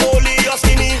 roly poly or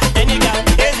skinny. Any guy,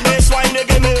 it's bass wine they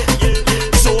give me.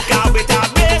 Soak her with a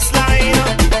bassline,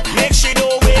 make she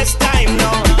don't waste time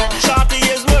now. Shorty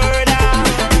is murder.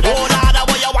 Oh Lord, I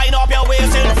want you wind up your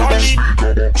waist in front of me.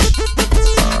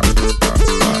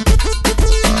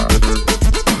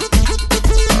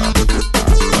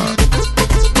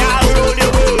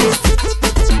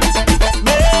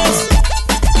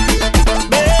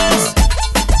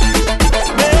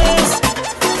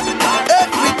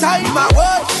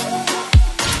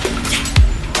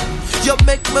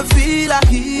 Make me feel a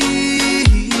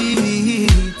heat.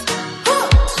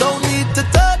 Don't need to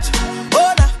touch.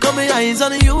 Oh, now got my eyes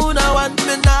on you now, and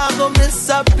me now go miss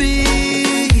a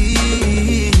beat.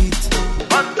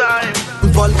 One time.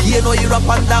 Volcano, you're up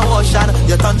under ocean.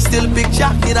 Your tongue still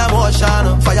picture in a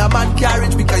motion. Fireman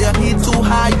carriage because your heat too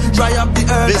high. Dry up the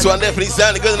earth. This one definitely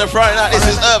sounded good on the Friday night. This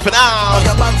is Earth and Out.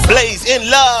 Blaze in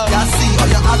Love.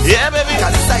 Yeah, baby.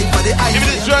 Give me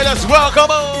this joint as well.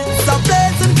 Come on. Some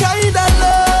blazing kind of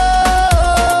love.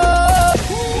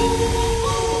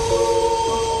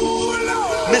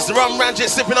 Mr. Rum Ranjit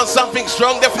sipping on something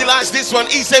strong. Definitely likes this one.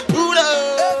 He said, Poodle.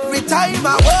 Every time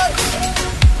I work,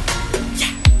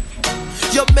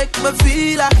 you make me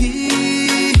feel a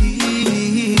heat.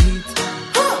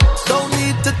 Don't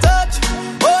need to touch.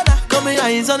 Oh, now got my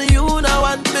eyes on you now,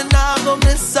 and me now go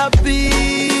miss a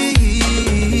beat.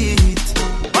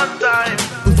 One time.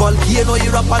 Volcano,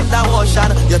 you're up under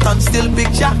ocean. Your tongue still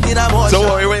picture in a motion. Don't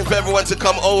worry, waiting for everyone to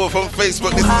come over from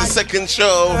Facebook. This is the second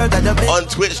show on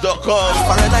Twitch.com.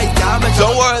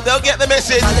 Don't worry, they'll get the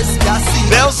message.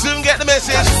 They'll soon get the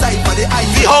message.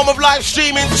 The home of live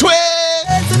streaming, Twitch.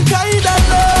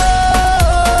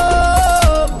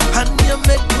 And you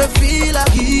make me feel a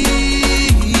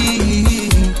heat.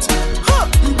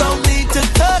 Don't need to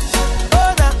touch.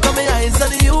 Oh, now got my eyes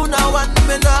on you now, and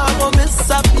me now go miss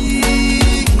a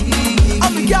beat.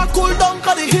 And we can't cool down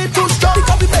cause the heat too strong.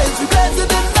 Because we blazing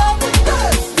in love.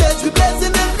 Blaze, we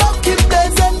blazing in love. Keep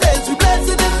blazing, blaze, we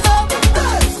blazing in love.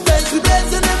 Blaze, we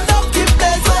blazing in love. Keep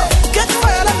blazing. Catch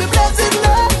fire, let me blaze in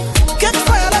love. Catch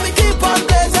fire, let me keep on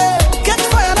blazing. Catch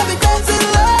fire, let me blaze in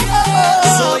love.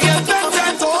 So you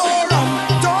better don't run.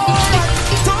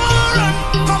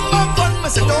 Come back on me,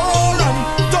 say don't run.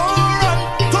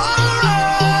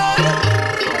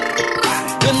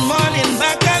 Good morning,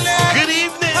 Bacala. Good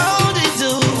evening.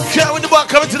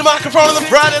 Coming to the microphone on the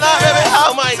Friday night, baby.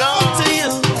 Oh my God.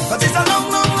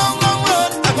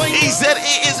 He said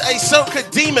it is a soca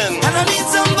demon. Not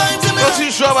too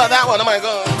sure about that one. Oh my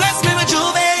God. Bless me with you,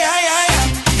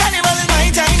 Carnival is my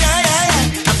time,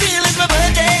 I feel it's my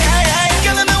birthday,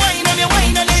 Girl, I'm a wine on your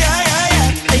wine on the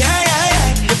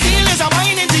The feel is a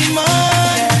whining demon.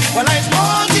 Well, I'm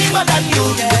more demon than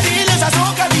you. The feel is a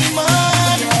soca demon.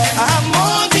 I'm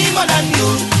more demon than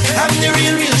you. I'm the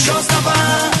real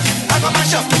showstopper. I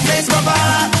mash up the place, Baba.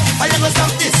 I am gonna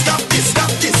stop this.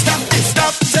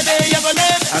 Today you're gonna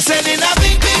live. I'm sending a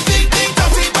big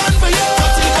dirty bun for you.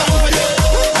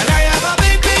 And I have a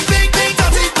big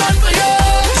dirty bun for you.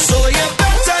 So you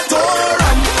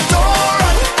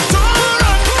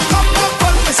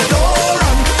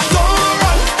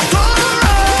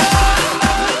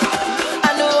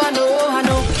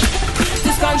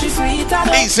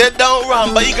B said don't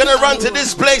run, but you're gonna run to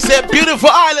this place here, beautiful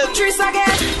island. Trees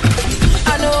again.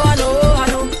 I know.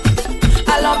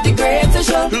 I love the greatest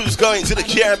show. Who's going to the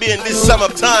Caribbean this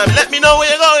summertime? Let me know where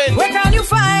you're going. Where can you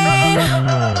find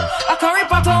a curry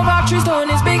pot over tree stone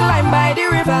is big line by the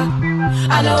river?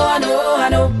 I know.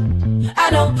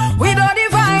 We don't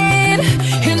divide.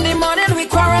 In the morning we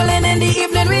quarreling, in the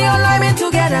evening we all liming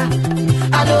together.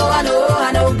 I know.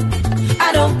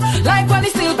 Like when the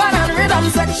steel band and rhythm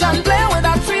section play with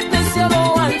that sweetness, you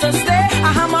don't want to stay. A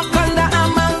hammock under a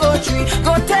mango tree,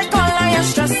 go take all of your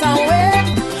stress away.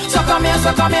 So come here,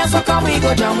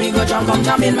 we go jam, come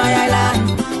jam in my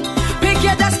island. Pick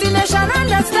your destination,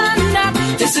 understand that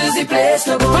this is the place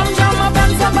to go. Come jam up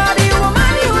on somebody,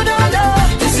 woman you don't know.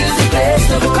 This is the place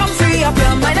to go. Come free up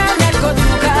your mind and let go to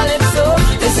Calypso.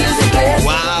 This is the place.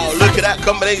 Wow, look at that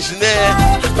combination there.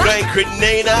 Going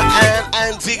Grenada and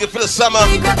Antigua for the summer.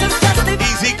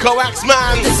 Easy coax,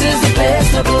 man. This is the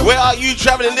place to go. Where are you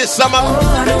traveling this summer?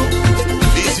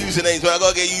 These usernames, man, I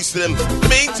gotta get used to them.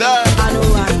 Meantime.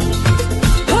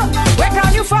 Where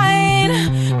can you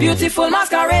find beautiful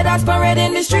masqueraders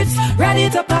parading the streets, ready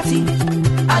to party?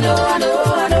 I know.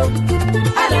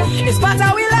 It's part of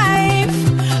our life.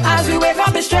 As we wake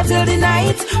up, it's straight till the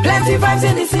night. Plenty vibes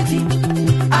in the city.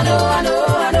 I know.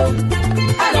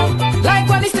 Like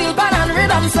when the steel band and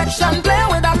rhythm section play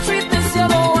with that sweetness, you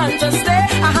don't want to stay.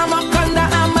 A hammock under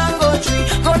a mango tree,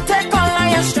 go take all of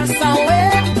your stress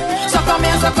away. So come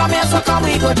here,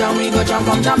 we go jam,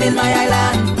 come jam in my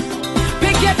island.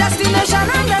 Pick your destination,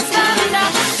 understand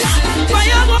that.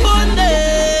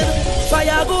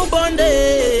 Fire go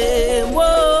bonding.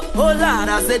 Whoa, oh Lord,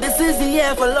 I said this is the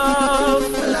year for love.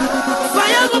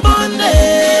 Fire go bonding.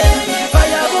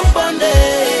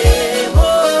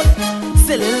 Whoa,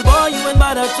 say little boy, you ain't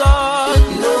bad at all.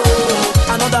 No,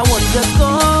 another one just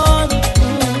gone.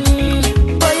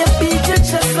 Boy, you beat your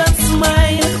chest and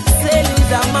smile. Say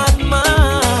he's a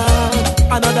madman.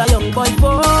 Another young boy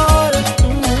fall.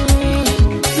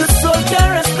 Your soul can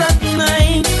rest at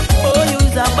night. Oh,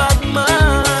 you's a bad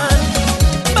man.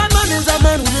 Bad man is a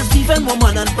man who just defend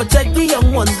woman and protect the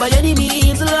young ones by any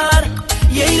means, Lord.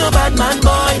 You ain't no bad man,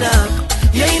 boy, now.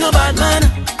 You ain't no bad man.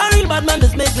 A real bad man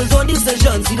just makes his own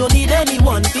decisions. He don't need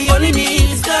anyone. He only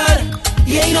needs God.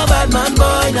 You ain't no bad man,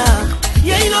 boy, now.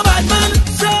 You ain't no bad man.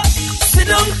 So sit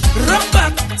down, rock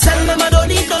back. Tell them I don't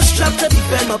need no strap to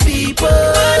defend my people.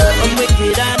 I'm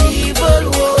wicked and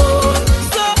evil. Whoa.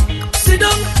 So sit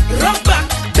down, rock back.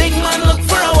 Big man, look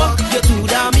for a walk. You're too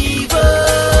damn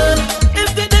evil.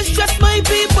 If they distress my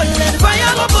people, then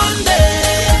fire go burn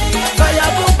them. Fire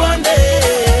go burn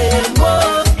them.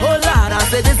 Whoa, oh Lord, I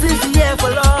said this is the year for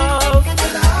love.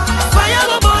 Fire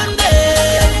go burn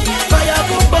them. Fire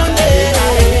go burn them.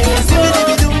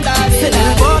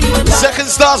 Second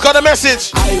Star's got a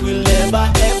message. I will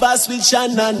never ever switch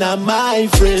on none of my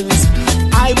friends.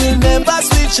 I will never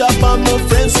switch up on my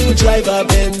friends who drive a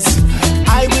Benz.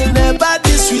 I will never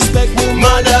disrespect my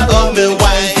mother or my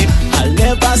wife. I'll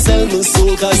never sell my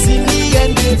soul, cause in the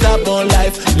end it's about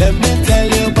life. Let me tell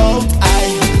you about I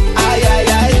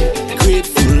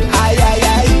grateful, I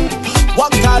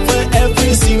work hard for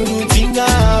every single thing I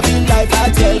have in life. I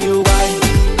tell you why,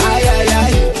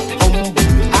 humble,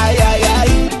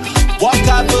 work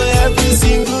hard for every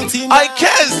single thing I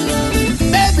guess.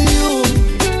 Baby, you,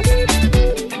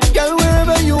 girl,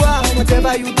 wherever you are,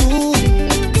 whatever you do,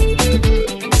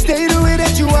 stay the way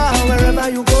that you are, wherever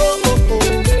you go.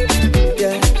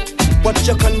 Yeah, what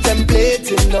you're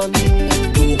contemplating on,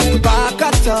 don't hold back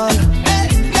at all.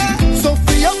 So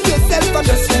free up yourself and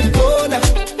just let go now.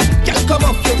 Girl, come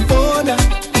off your phone now.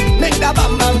 Make that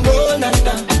bam bam roll now.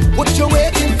 What you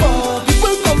waiting for?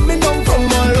 People coming down from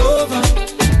all over,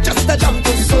 just a jump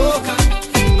to soca.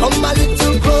 Come a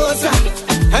little closer,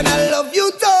 and I love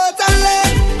you totally.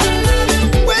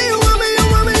 When you want me,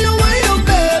 you wind up,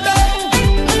 baby.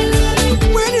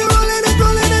 When you're rolling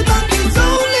it back, it's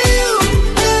only you.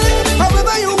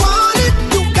 However you want it,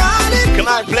 you got it. Can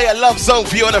I play a love song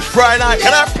for you on a Friday night?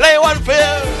 Can I play one for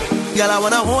you? Girl, I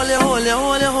wanna hold you.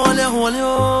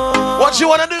 What you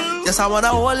wanna do? Yes, I wanna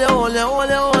hold you.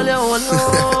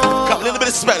 Come a little bit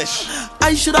of Spanish.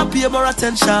 I should have paid more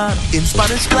attention in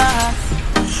Spanish class,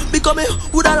 because me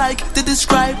would I like to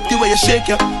describe the way you shake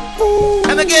your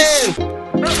and again.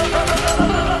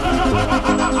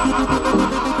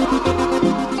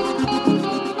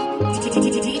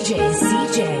 DJ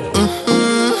CJ.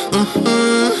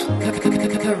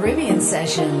 Caribbean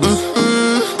Sessions.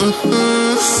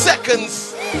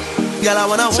 Seconds. Girl, I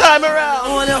wanna time around.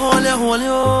 Hold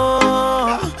you.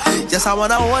 Yes, I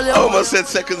wanna hold you. Almost said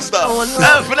second stuff. For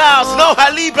now, it's no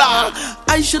Haliba.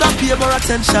 I should have paid more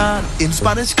attention in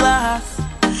Spanish class,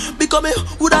 Because me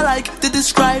woulda like to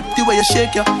describe the way you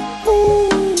shake your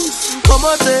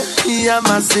Como te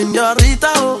llamas,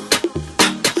 señorita, oh.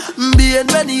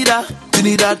 Bienvenida,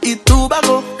 Trinidad y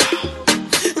Tobago.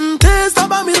 Te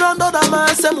estaba mirando nada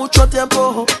más hace mucho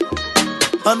tiempo.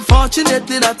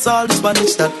 Unfortunately, that's all the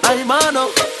Spanish that I know.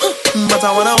 But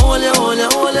I wanna hold you, hold you,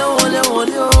 hold you, hold you, hold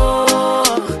you.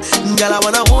 Girl, I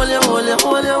wanna hold you, hold you,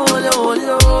 hold you, hold you, hold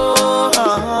you.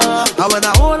 I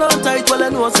wanna hold on tight while I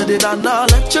know I said it and I'll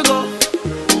let you go.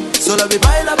 So let me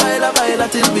baila, baila, baila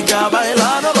till we can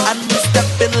baila no more. And we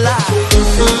step in line.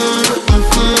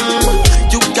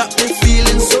 You got me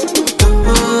feeling so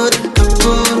good,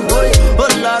 good, boy. Oh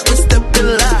Lord, we step in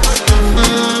line.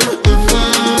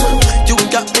 You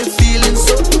got me feeling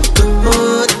so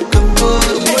good, good.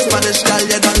 Spanish girl,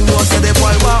 you don't know, so the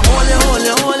boy want hold you, hold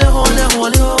you, hold you, hold you,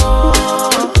 hold you.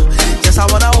 Yes, I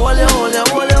wanna hold you, hold you,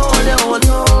 hold you, hold you, hold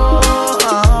you.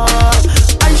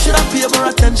 I should have paid more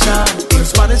attention in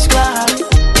Spanish class.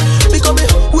 Because me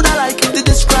woulda like to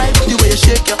describe the way you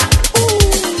shake your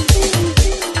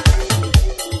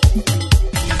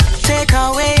Take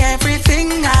away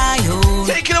everything I own.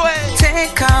 Take it away.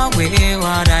 Take away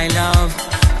what I love.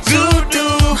 Do.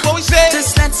 What we say?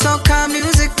 Just let soca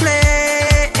music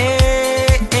play,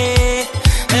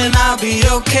 and I'll be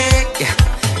okay. Yeah,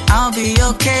 I'll be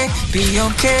okay. Be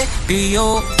okay. Be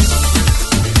okay.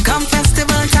 Come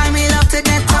festival time, we love to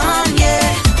get on,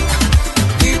 yeah.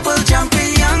 People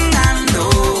jumping young and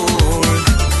old.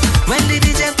 When the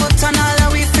DJ put on all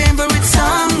of we favorite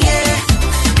song,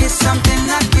 yeah. It's something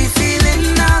that we feel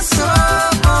in our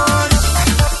soul.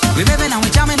 We baby and we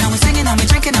jamming and we singing and we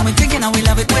drinking and we thinking and we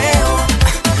love it well.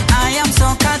 I am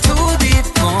soca to the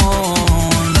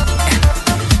bone.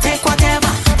 Take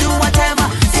whatever, do whatever,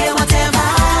 say whatever.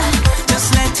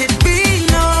 Just let it be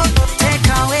known. Take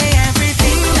away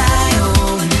everything I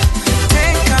own.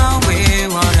 Take away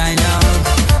what I love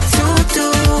to do.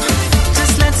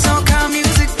 Just let soca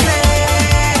music play,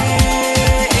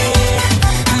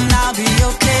 and I'll be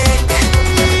okay.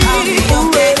 I'll be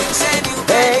okay. Save you,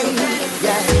 hey,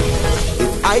 yeah.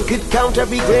 If I could count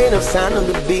every grain of sand on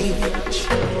the beach,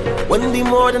 wouldn't be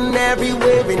more than every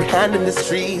waving hand in the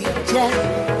street, yeah.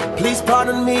 Please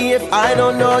pardon me if I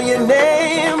don't know your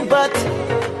name, but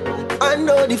I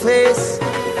know the face.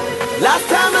 Last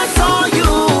time I saw you,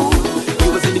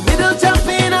 you was in the middle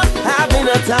jumping up, having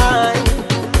a time.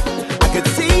 I could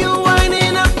see you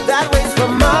winding up that waist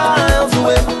from miles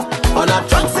away. On our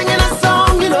trunk singing a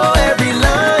song, you know every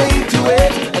line to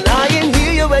it. And I can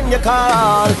hear you when you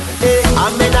call. Hey, I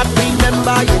may not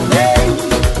remember your name,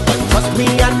 but trust me,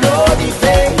 I know the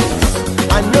face.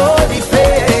 I know the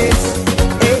face.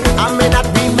 Hey, I may not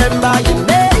remember your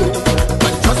name,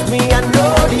 but trust me, I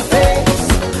know the face.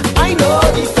 I know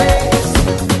the face.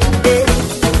 Hey,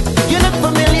 you look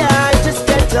familiar, I just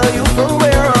can't tell you from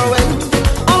where or when.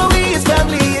 All we is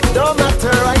family, it don't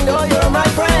matter. I know you're my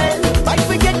friend. Might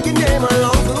forget your name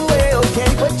along the way, okay?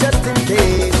 But just in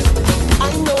case,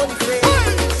 I know the face.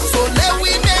 So let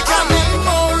we make a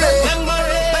memory.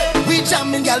 We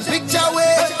jamming, girl, picture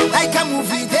way. Like a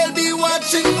movie, they'll be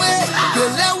watching way. You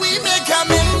let we make a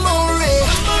memory.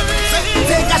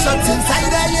 Take a shot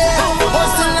inside a year.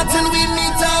 Hustle until we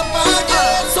meet up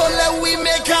again. So let we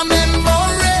make a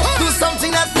memory. Do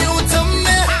something that's new to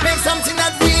me. Make something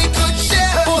that we could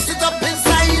share. Post it up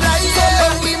inside a year. So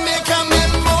let we make a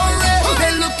memory.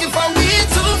 They're looking for we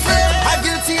to fail. I'm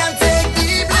guilty and take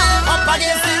the blame. Up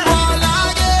against the wall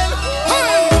again.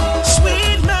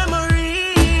 Sweet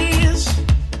memories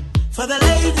for the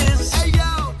ladies. Hey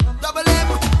yo, double M.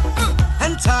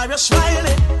 And Tara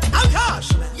smiling. Oh gosh.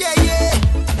 Yeah, yeah.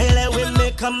 Hey, let we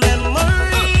make a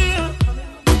memory.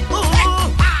 Ooh,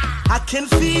 I can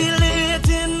feel it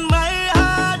in my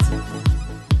heart.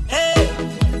 Hey,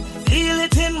 feel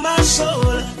it in my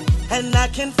soul. And I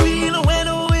can feel when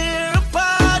we're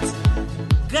apart.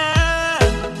 Girl,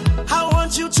 I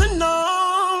want you to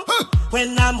know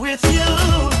when I'm with you,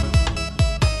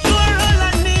 you're all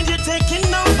I need. You're taking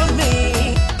over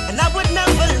me, and I would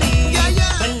never leave.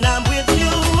 When I'm with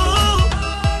you,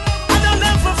 I don't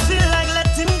ever feel like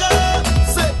letting go.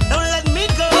 Don't let me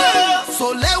go. So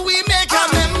let we make a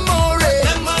memory.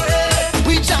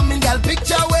 We jamming, girl,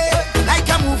 picture way. Like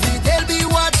a movie, they'll be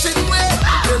watching way.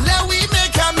 So let we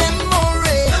make a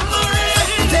memory.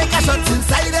 Take a shot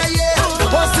inside a year.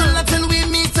 Hustle until we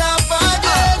meet up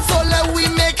again. So let we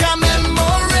make a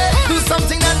memory. Do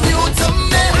something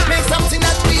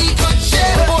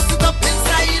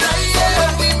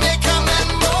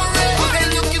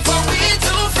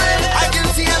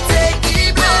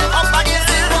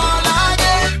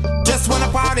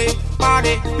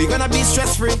party. We gonna be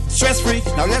stress free, stress free.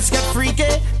 Now let's get freaky,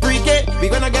 freaky. We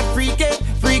gonna get freaky,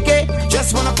 freaky.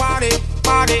 Just wanna party,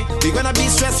 party. We gonna be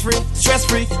stress free, stress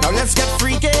free. Now let's get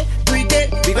freaky, freaky.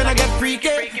 We gonna get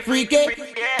freaky, freaky.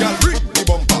 Girl, bring the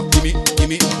bumper, gimme,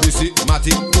 this is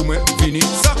Matty, Kume, Vini,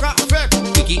 Saka, Fek,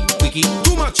 Wiki,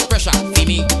 too much pressure,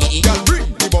 gimme, girl, bring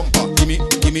the bumper, gimme,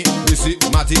 this is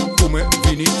Matty, Kume,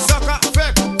 Vini, Saka,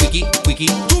 Fek, Wiki,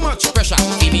 too much pressure,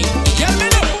 gimme, girl, me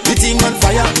know, the thing on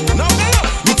fire, no,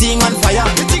 the thing on fire,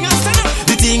 the thing on stand up,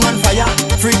 the thing on fire,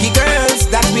 freaky girls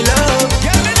that we love,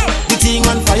 girl, me know, the thing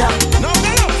on fire, no,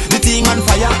 the thing on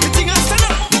fire, the thing on stand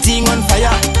up, the thing on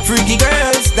fire, freaky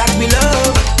girls that we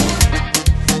love.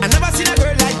 I never seen a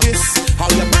girl like this. How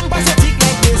your bumper so thick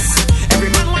like this? Every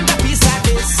man want a piece like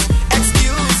this.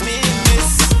 Excuse me,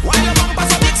 miss. Why your bumper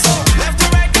so big so? Left to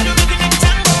right, can you make it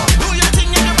tango? Do your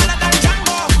thing, you're better than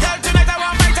Django. Girl, tonight I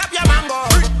want bite up your mango.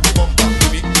 Bring the bumper,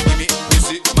 gimme, this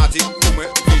is Matty, Kume,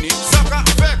 Vini, Saka,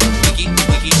 Fek, Wiki,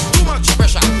 too much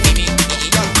pressure, gimme,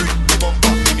 girl, bring the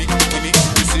bumper, gimme,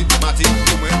 this is Matty,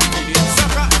 Kume, Vini,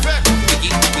 Saka, Fek,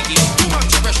 Wiki, too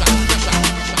much pressure.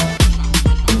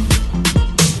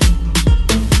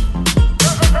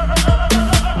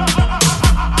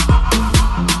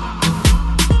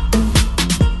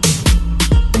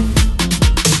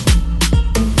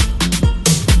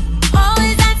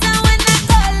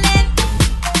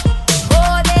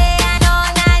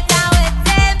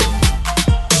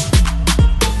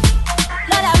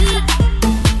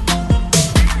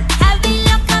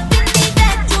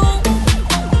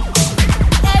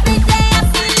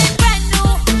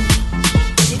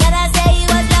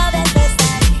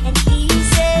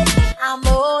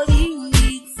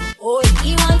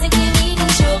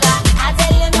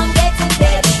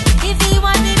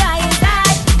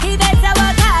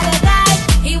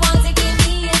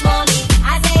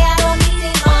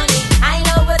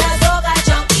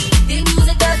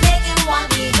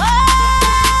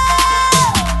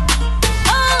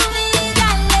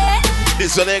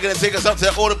 So they're gonna take us up to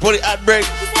the order party ad break.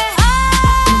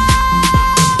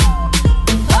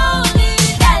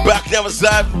 Back the other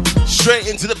side, straight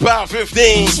into the Power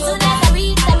 15.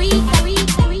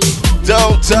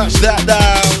 Don't touch that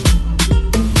down.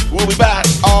 We'll be back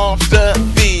after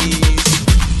these.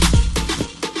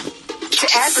 To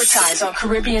advertise on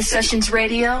Caribbean Sessions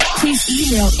Radio, please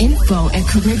email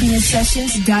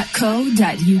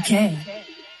info@caribbeansessions.co.uk.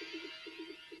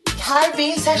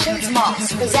 Caribbean Sessions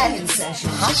Moss presents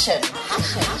Passion,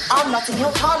 our Notting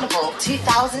Hill Carnival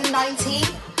 2019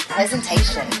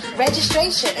 presentation.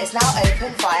 Registration is now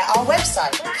open via our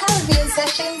website,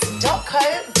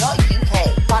 caribbeansessions.co.uk.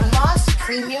 Fun Mass,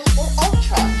 Premium or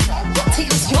Ultra. What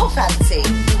tickets your fancy?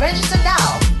 Register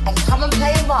now and come and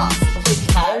play a mass with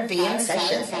Caribbean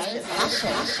Sessions.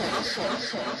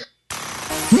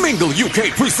 Mingle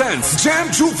UK presents Jam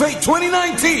Juve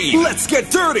 2019. Let's get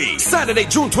dirty. Saturday,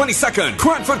 June 22nd,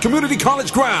 Cranford Community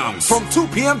College grounds from 2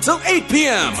 p.m. till 8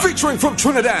 p.m. Featuring from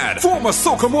Trinidad, former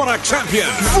Soca Monarch champion,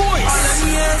 Voice.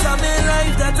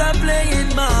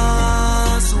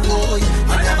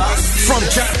 From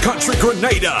Jab Country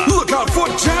Grenada, look out for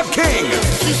Jab King.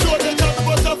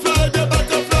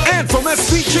 And from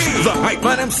SVG, the hype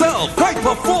man himself,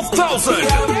 Hyper 4000.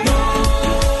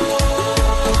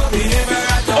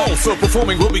 Also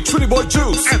performing will be Trinity Boy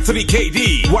Juice, Anthony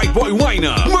KD, White Boy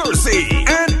Winer, Mercy,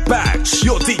 and Batch.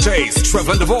 Your DJs,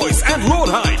 Trevor the Voice and Lord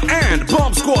Hyde, and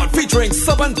Bomb Squad featuring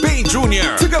Sub and B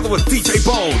Jr. Together with DJ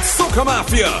Bones, Soca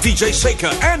Mafia, DJ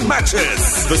Shaker, and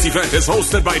Matches. This event is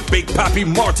hosted by Big Pappy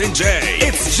Martin J.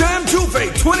 It's Jam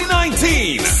Juve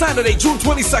 2019. Saturday, June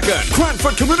 22nd,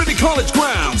 Cranford Community College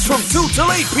grounds from 2 till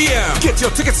 8 p.m. Get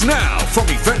your tickets now from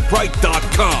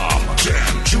eventbrite.com.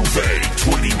 Jam Juve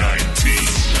 2019.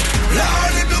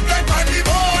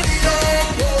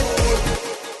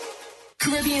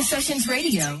 Caribbean Sessions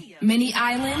Radio. Many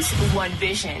islands, one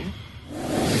vision.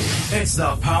 It's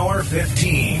the Power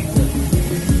 15.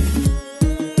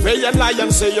 Ray and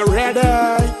Lion say you're ready.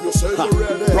 You say you're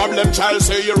ready. Problem Child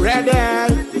say you're ready.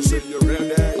 You say you're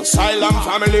ready. Asylum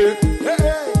Family.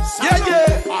 Hey,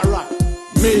 yeah. Alright.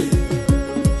 Me.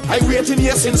 I waiting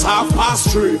here since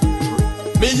 3:30.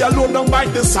 Me alone down by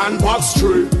the sandbox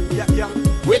tree. Yeah.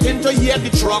 Waiting to hear the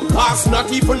truck pass,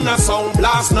 not even a sound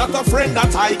blast, not a friend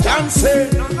that I can say.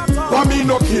 But me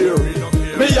no care.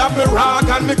 Me have me rock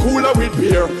and me cooler with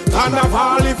beer.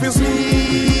 Carnival if it's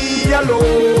me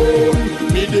alone,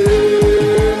 me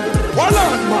there. Hold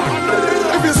on, man.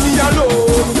 If it's me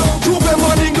alone, Juve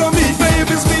morning go meet me if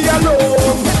it's me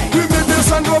alone. Give me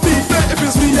this and go beat me if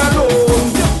it's me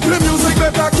alone. The music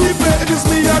better keep me if it's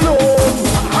me alone.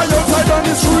 I outside on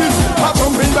the street, I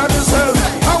jumping down the cell,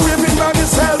 I waving down the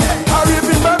cell, I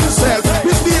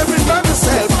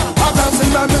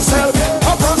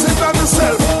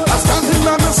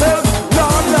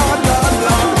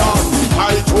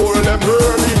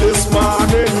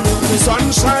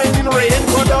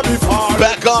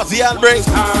back off the handbrake.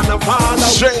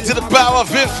 Straight to the power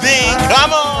 15.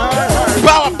 Come on.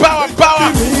 Power, power, power.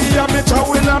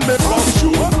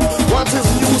 What is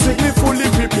music? Me fully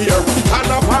prepared.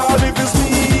 And a power if it's me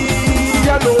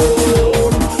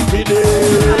alone. Me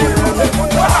there.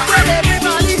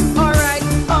 Everybody,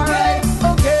 alright,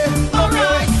 okay,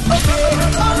 alright.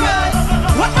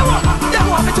 What they want? They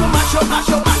want me to mash up.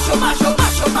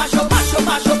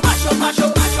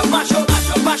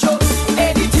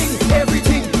 Anything,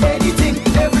 everything.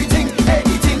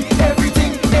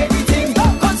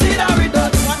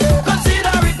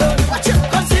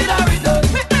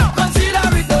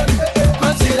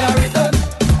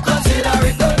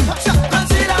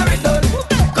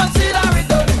 Consider it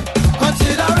done.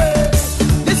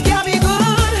 This can be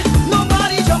good.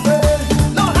 Nobody jumping.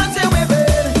 No hands and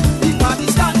waving. The party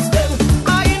stands still. I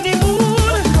in the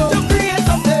mood to create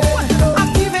something.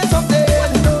 Activate something.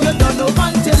 You don't know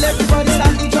until everybody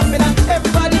standing jumping and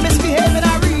everybody misbehaving.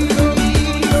 I really.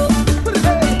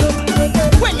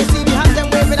 When you see the hands and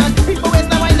waving and people waist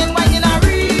now whining, I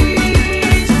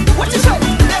reach. What you say?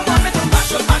 They want me to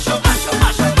mash up.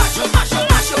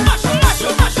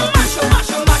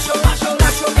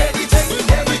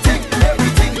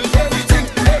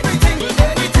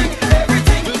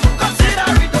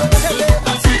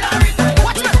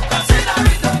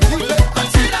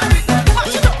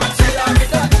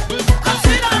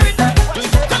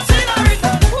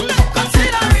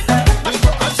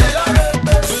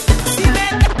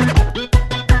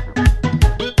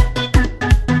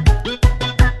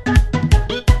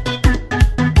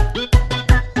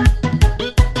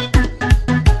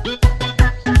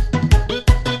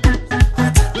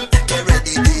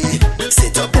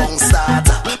 Sit up on start,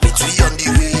 between on the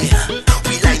way.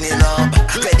 We lining up,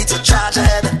 ready to charge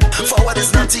ahead. Forward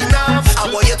is not enough.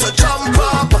 I want you to jump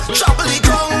up, trouble the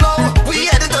ground now. We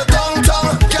headed to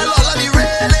downtown, girl all on the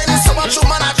railing. So much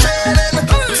woman are trailing.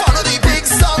 Follow the big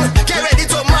song, get ready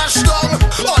to mash down.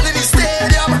 All in the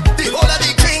stadium, the whole of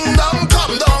the kingdom.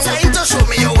 Come down, time to show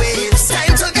me your waves.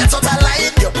 Time to get out of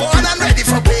line. You're born and ready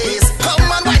for pace.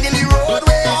 Come and wind in the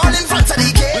roadway, all in front of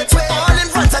the gateway, all in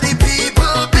front of the people.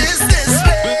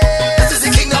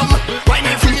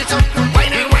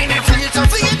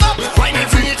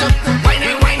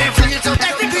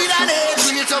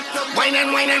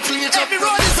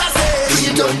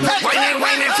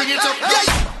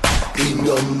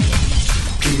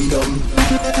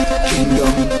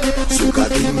 Kingdom, Soca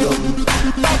Kingdom,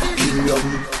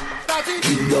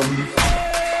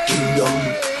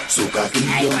 Soca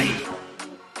Kingdom.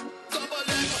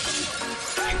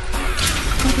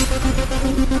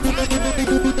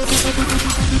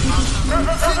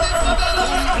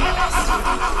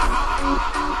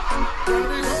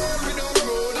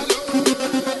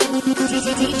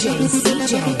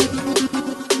 DJ.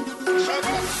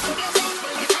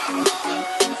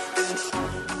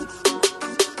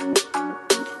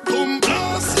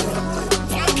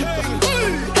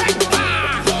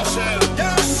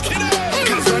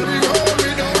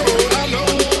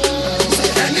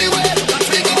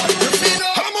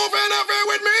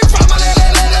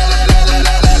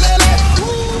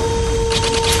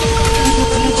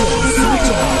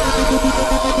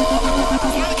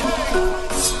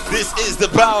 The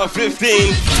Power 15.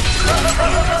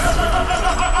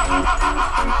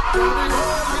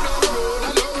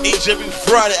 Each every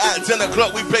Friday at 10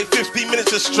 o'clock we play 15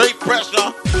 minutes of straight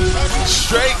pressure,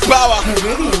 straight power.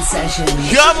 Caribbean session.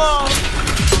 Come on.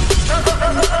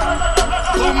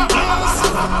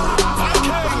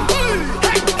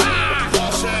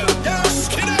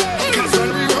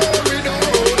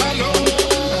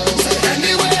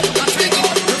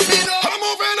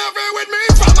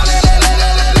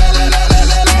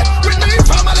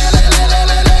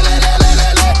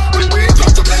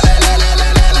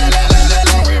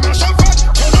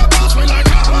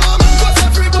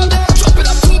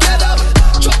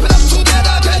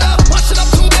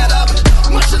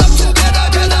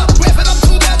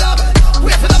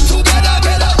 Wave it up together.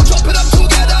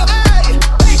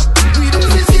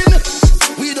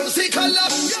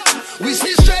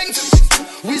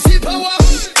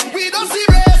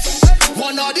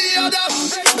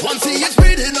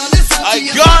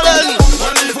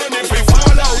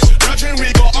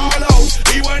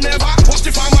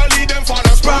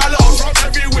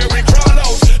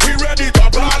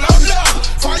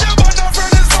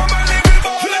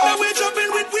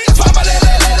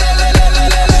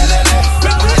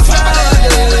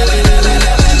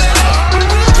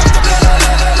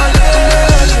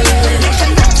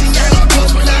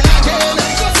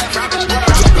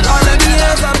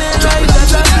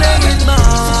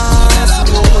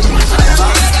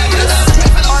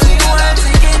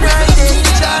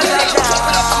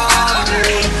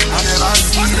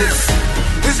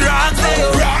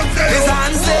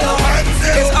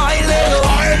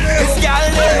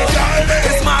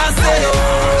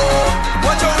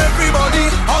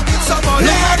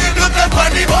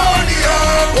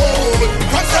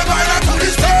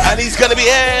 be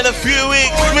here in a few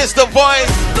weeks. Mr. Voice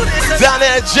down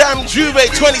there at Jam Jube,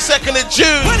 22nd of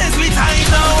June.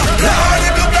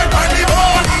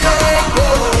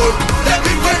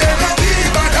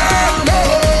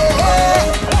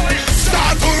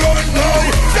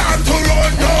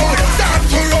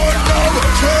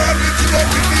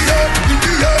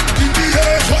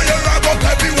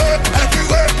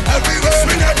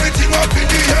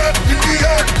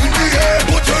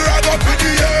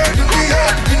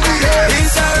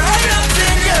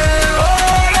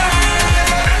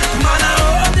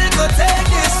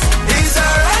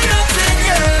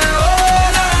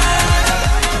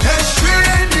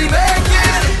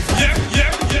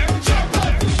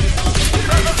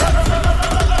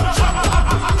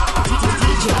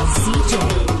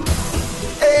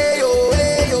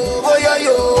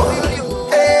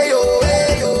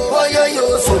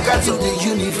 To the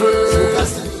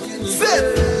universe.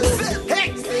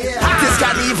 This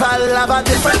carnival have a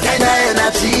different kind of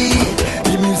energy.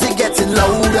 The music getting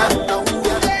louder,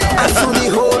 and soon the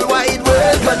whole wide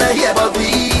world gonna hear about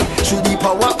me through the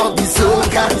power of the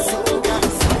soca.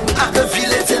 I can feel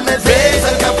it in my veins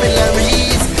and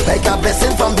capillaries, like a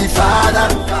blessing from the Father.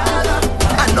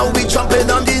 And now we jumping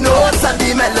on the notes and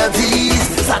the melodies.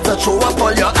 Start to throw up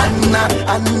all your Anna,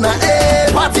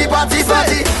 hey, party, party,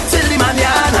 party, till the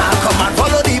manana. Come and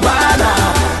follow the banner,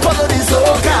 follow the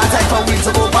soca. Time for we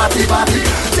to go party, party,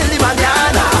 till the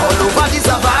manana. All over the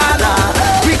savannah,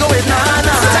 we go with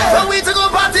Nana. Time for we to go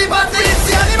party, party. Release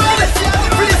the animals,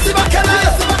 release the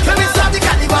bacchanals. Let me start the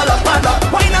carnival up and up.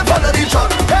 Why not follow the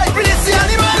truck? Hey, release the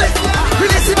animals,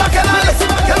 release the bacchanals.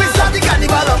 Let me start the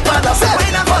carnival up and up. Why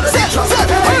not follow the truck?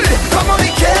 Come on, we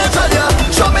can't tell ya.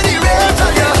 Show me the rate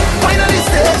on ya. Why not the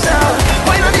station?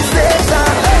 Why not the station?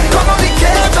 Come on, we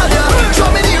can't tell ya. Show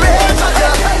me the rate on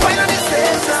ya. Why not the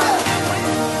station?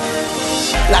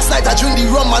 Last night I drink the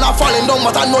rum and I'm falling down,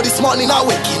 but I know this morning I'm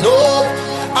waking up.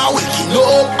 I'm waking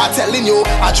up. I'm telling you,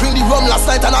 I drink the rum last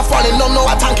night and I'm falling down. Now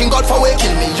I'm thanking God for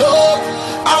waking me up.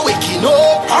 I'm waking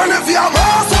up. And if you're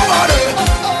lost over there,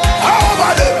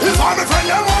 over there, if I'm a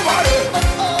friend, I'm over there.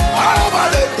 Over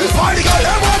there, if I'm the girl,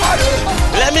 I'm over there.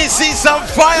 Let me see some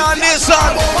fire on this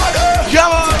one.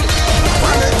 Come on.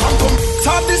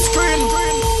 Tap the screen,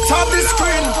 tap the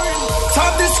screen,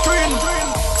 tap the screen,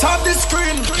 tap the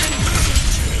screen.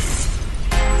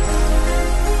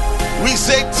 We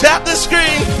say tap the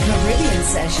screen. Caribbean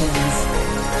Sessions.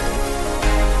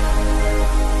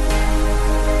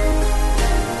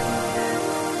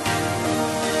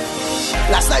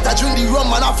 Last night I drink the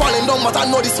rum and I'm falling down, but I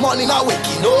know this morning I'm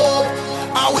waking up.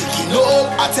 I'm waking up,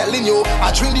 I'm telling you.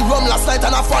 I drink the rum last night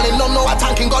and I'm falling down. Now I'm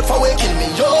thanking God for waking me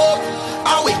up.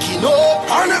 I'm waking up.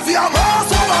 And if you're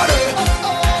lost over there,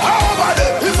 over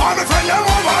there. If I'm a friend, I'm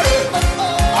over there.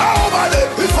 Over there.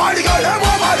 If I'm the girl, I'm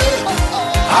over there.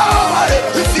 Over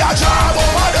there. If you're a job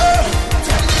over there.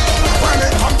 When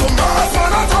it comes to mass,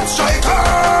 man, I'm top striker.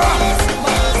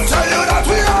 Tell you that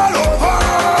we all over.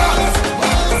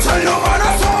 Tell you man,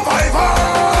 I'm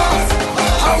survivors.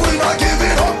 And we not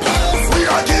giving up. We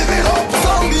not giving up.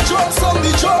 Some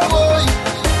the drum, boy.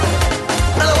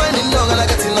 And I'm winding down and I'm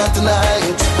getting on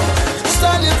tonight.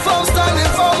 Standing firm,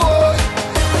 boy.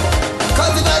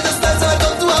 Cause if I just dance, I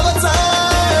don't do have a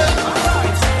time.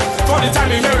 For the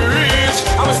time in every reach,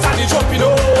 I'm standing jumping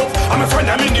up. I'm a friend,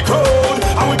 I'm in the crowd.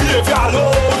 I will be if you're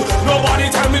alone. Nobody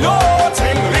tell me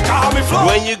nothing. They call me flow.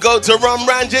 When you go to Rum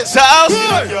Ranjit's house,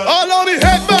 all on the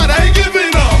head, man, I ain't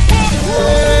giving up.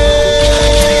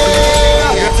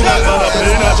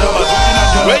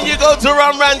 when you go to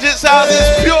Rum Ranjit's house,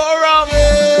 it's pure rum.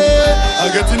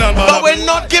 But we're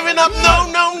not giving up. No.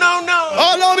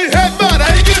 All on the head, man,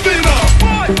 I ain't giving up.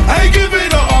 I ain't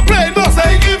giving up. I'm playing boss,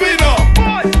 I ain't giving up.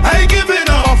 I ain't giving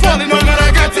up. I'm falling on and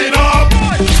I'm getting up.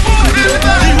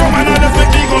 The rum and I just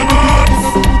make me go nuts.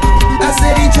 I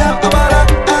said he jump about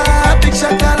big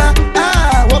shakala,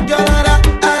 walk your ladder,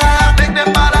 make them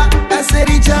bada. I said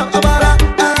he jump about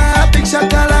big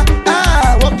shakala,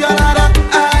 walk your ladder,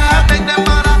 make them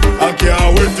bada. I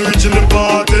can't wait to reach in the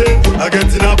party. I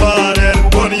get in a body,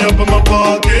 money up in my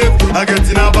pocket. I get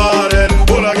in a body,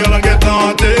 all a girl and get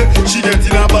naughty. She get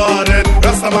in a body,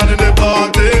 rasta man in the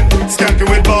party, skanking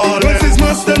with body. Once it's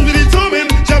Mustang with the tumbling,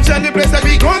 jump shot the place that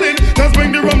we going. Just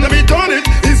bring the rum, let me turn it.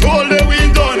 It's all that we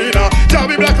done it.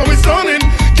 Jobby black and we stunning,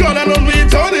 girl and on we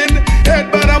turning. Head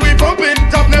bad and we pumping,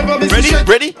 top never miss.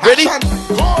 Ready?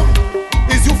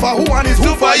 It's you for who and it's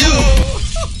who for you.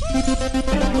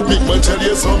 Big man, tell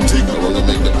you something. I wanna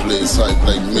make the place hype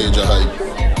like major hype.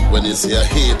 When you see a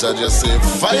hater, just say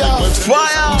fire.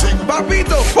 Fire.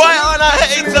 Papito. Fire on a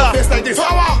hater. Like this.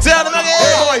 Tell them again.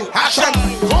 Hey boy, action.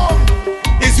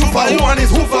 It's you for for you and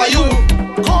it's who for you.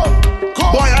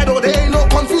 Boy, I know there ain't no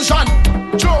confusion.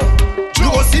 You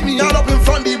go see me all up in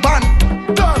front the band.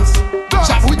 Dance.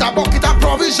 Chap with a bucket of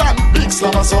provision. Big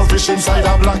slab of saltfish inside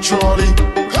a black trolley.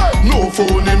 No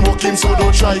phone in working, so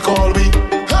don't try call me.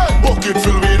 Bucket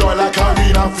filled with oil like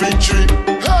arena victory.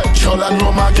 Girl and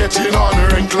Roma getting on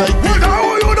rink like me.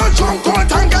 Now you don't jump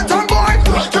out and get on board.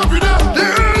 Like every day.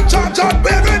 The chop chop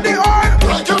baby the oil.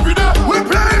 Like every day. We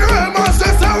playing real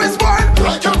masters how it's born.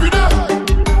 Like every day.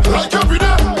 Like every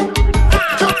day.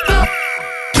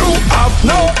 You have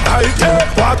no idea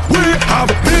what we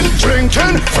have been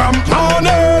drinking from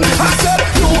morning. I said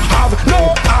you have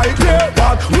no idea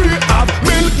what we have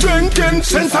been drinking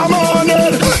since the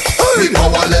morning. We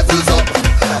power levels up.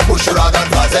 Push your rag and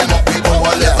pass them up. We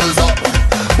power levels up.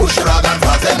 Push your rag and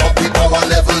pass them up. We power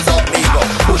levels up.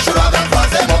 Push your rag and pass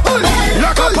them up.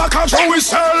 Like a package how we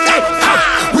sell.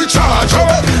 We charge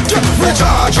up. We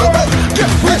charge up.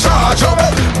 We charge up.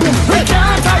 We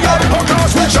can't tire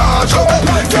because we charge up.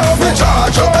 We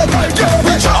charge up.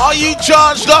 We charge. Are you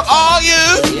charged up? Are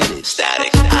you?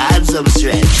 Static. I had some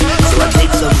stretch, so I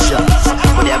take some shots.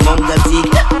 But the amount of tea,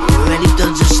 when it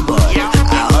does just spoil.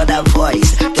 I heard a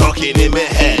voice talking in my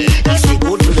head. He said,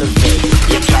 go to the bed,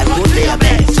 you can't go to your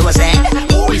bed. So I said,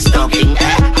 who is talking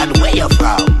and where you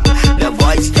from? The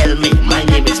voice tell me, my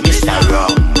name is Mr.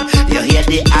 Rum. You hear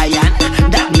the iron?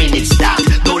 That means it's start.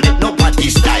 Don't let nobody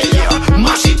style you.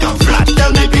 Mash it up flat.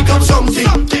 Tell me pick up something,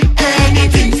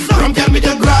 anything. From tell me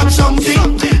to grab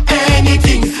something,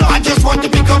 anything. I just want to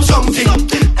pick up something,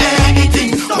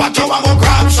 anything. Watch how I go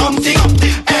grab something,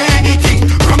 anything.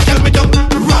 From tell me to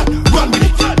run with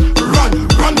it,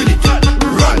 run with it,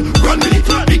 run with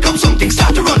it. Pick up something,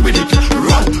 start to run with it,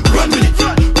 run with it,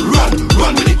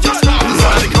 run with it,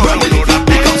 run with it.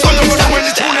 Pick up something, start with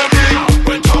it.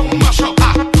 When tongue mash up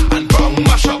and tongue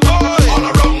mash up, all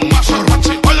around mash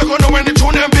up. All you gonna when the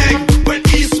tune them big. When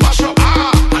east mash up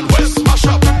and west mash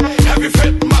up, every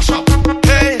fit mash up.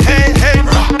 Hey, hey, hey,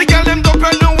 the girl them don't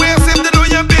bend no waist if they do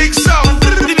your big sound.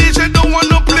 The DJ don't want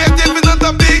no play if it's not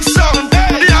a big sound.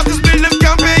 The artist build them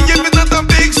campaign if it's not a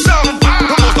big sound.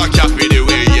 Come on, can't be the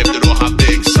way if they don't have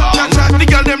big sound. The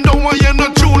girl them don't want you no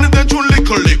tune if they tune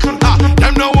lickle.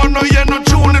 Them don't want no you no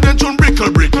tune if they tune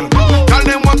brickle. Tell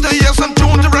them want to hear some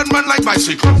tune to red man like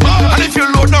bicycle. And if you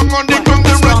load down on the ground,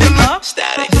 then run you like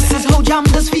static. This is how jam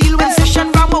does feel when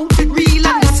session ram out with real.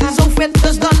 And this is how fed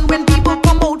does done when people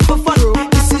come out for fun.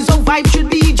 This is how vibe should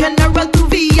be general to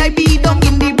VIP. Down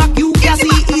in the back you can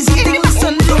see easy to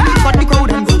listen to. Cut the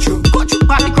crowd and go through.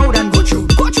 Part the crowd and go through.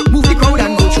 Move the crowd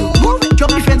and go through.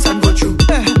 Jump the fence and go through.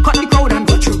 Cut the crowd and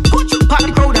go through. Part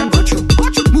the crowd and go through.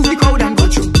 Move the crowd and go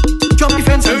through. Jump the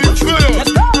fence and go through.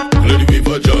 Let's go. Let it be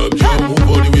for job, move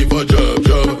all the way for job.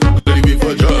 Let it be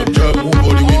for job, move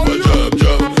all the way for job.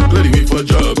 Let it be for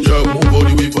job, move all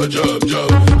the way for job.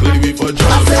 Let it be for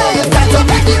job. I say it's time to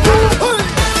beat the road.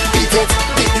 Beat it,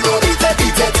 beat the road, beat it,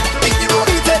 beat it. Beat the road,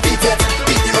 beat it, beat it.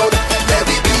 Beat the road, let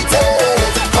me beat it.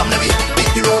 Come let me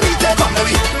beat the road, beat it. Come let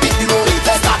me beat the road, beat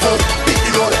it. Start to beat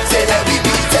the road, say let me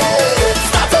beat it.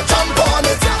 Start to jump on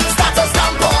it, start to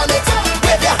stamp on it.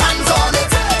 Wave your hands on it,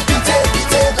 beat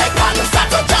it like one. Start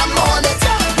to jam on it,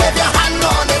 wave your hand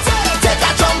on it. Take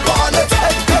a jump on it,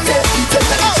 beat it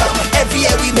like a jam. Every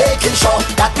year we making sure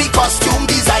that we costume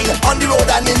design on the road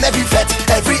and in every fete,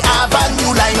 every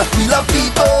avenue line. We love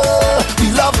people, we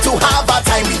love to have our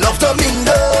time, we love to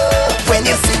mingle. When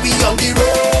you see we on the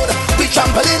road, we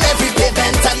trample in every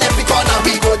pavement and every corner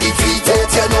we go defeat it.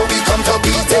 You know we come to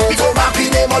beat it. We go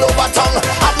rapping name all over town,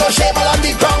 have no shame all on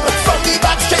the ground. From the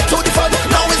back straight to the front,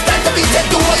 now it's time to beat it.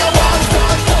 Do what you want.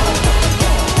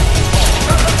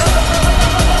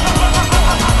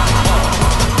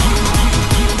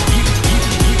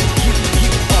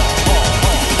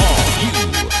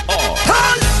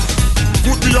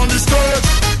 Put me on the stage,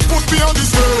 put me on the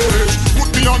stage, put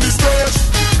me on the stage,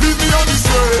 leave me on the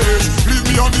stage, leave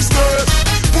me on the stage,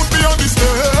 put me on the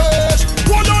stage.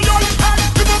 One on your head,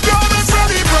 people come and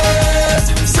celebrate,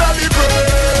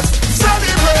 celebrate,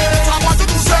 celebrate. I want to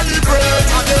celebrate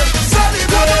again,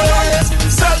 celebrate,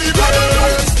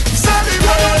 celebrate,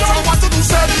 celebrate. I want to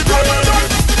celebrate.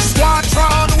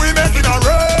 Squadron, we making a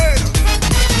raid.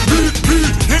 Beat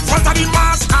in front of the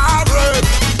masquerade.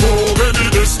 Go any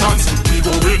distance, we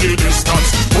go any distance.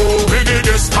 Go any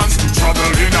distance,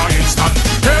 trouble in an instant.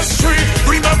 History,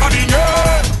 remember the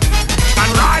name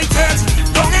and write it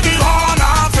down in the horn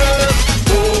of it.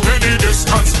 Go any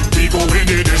distance, we go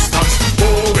any distance. Go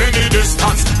any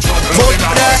distance, trouble in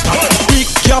an instant. Pick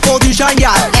your position,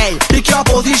 y'all. Hey, pick your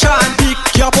position.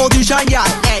 Pick your position, y'all.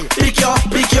 Hey, pick your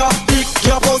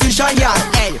position, y'all.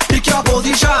 Hey, pick your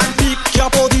position. Pick your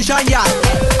position, y'all.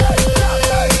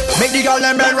 Make the girl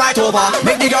them bend right over.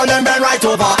 Make the girl them bend right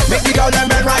over. Make the girl them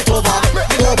bend right over.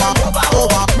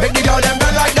 Over. Make the girl them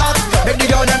bend like that. Make the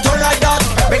girl them turn like that.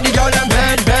 Make the girl them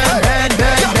bend.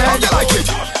 How you like it?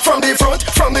 From the front,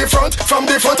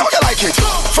 how you like it?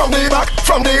 From the back,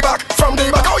 how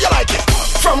you like it?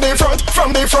 From the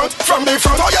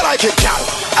front, how you like it, gal?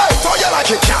 Hey, how you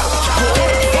like it, gal?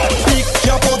 Pick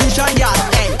your position, gal.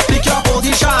 Hey, pick your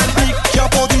position. Pick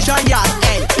your position, gal.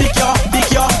 Hey, pick your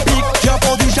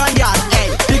position, gal. Hey,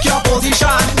 pick your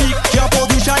position. Pick your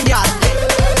position, gal.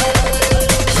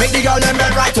 Make the girl them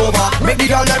bend right over. Make the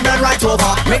girl them bend right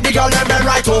over. Make the girl them bend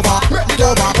right over.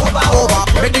 Over.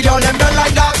 Make the girl them bend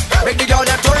like that. Make the girl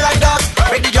them turn like that.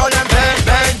 Make the girl them bend.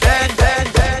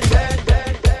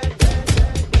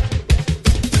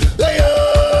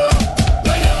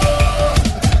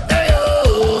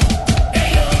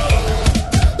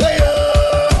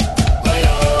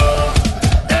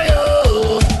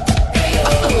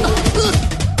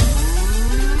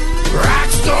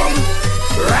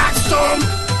 Rockstorm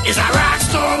is a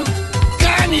rockstorm.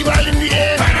 Carnival in the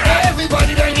air.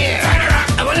 Everybody down here.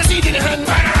 I wanna see it in the hand.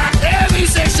 Every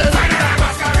section.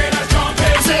 Masqueraders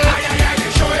jumping. I say,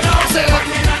 showing off. I say,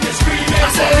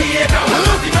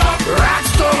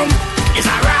 rockstorm is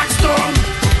a rockstorm.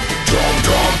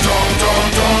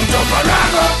 Jump and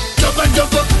rag up. Jump and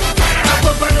jump up. Jump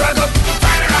up and rag up.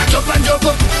 Jump and jump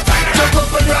up. Jump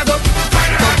up and rag up.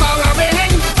 Jump and rag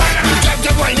up.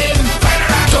 Jump whining.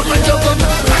 Jump and jump up.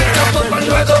 Jump up and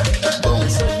rag up.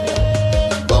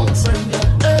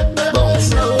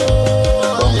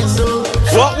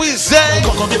 What we say?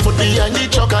 Cock up your foot behind the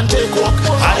truck and take walk.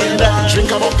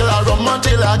 Drink a buckle of rum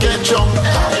until I get drunk.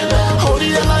 How the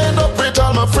hell I end up with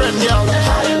all my friend, y'all?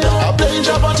 I play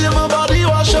job until my body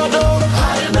was shut down.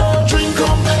 Drink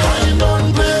rum, I ain't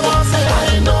done play was.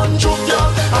 I ain't done choke,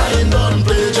 y'all. I ain't done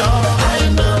play job. I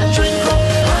ain't done drink rum,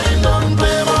 I ain't done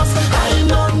play was. I ain't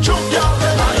done choke, y'all.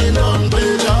 I ain't done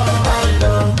play job.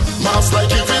 Mass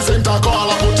like if it's in a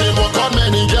call, I put him work on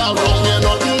many girl wrong. You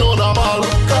nothing know them all.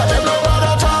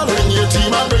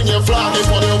 Team and bring your flag if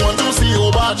what you want to see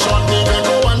who bad shot me can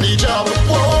go on the job.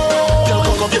 Girl,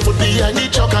 cock up your foot behind the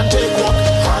truck and take walk.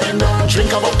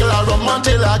 Drink a buckle of rum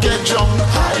until I get drunk.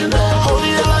 How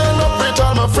the hell I end up with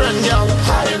all my friend, girl?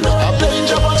 I playing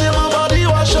job until my body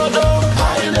was shut down.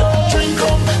 Drink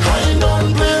rum, I ain't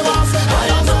done play mass.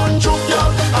 I ain't done choke, girl.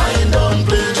 I ain't done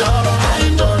play job. I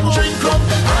ain't done drink rum.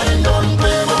 I ain't done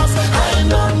play mass. I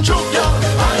ain't done choke, girl.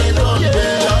 I ain't done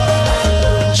play job.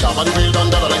 Shabba the wheel done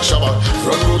that like shabba.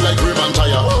 Run road like rim and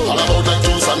tire. All about like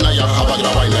Juice and Naya. Have a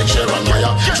gonna wine like Sharon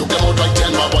Maya. Choke them out like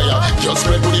 10 wire. Just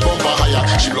spread booty bumper higher.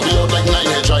 She blow me out like 9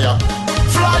 head dryer.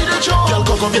 Fly the truck. Girl,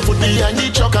 cock up your foot behind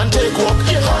the truck and take walk.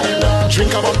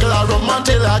 Drink a buckle of rum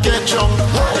until I get drunk.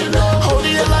 How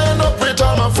the hell I end up with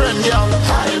all my friend, girl?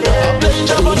 I'm playing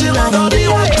job until my body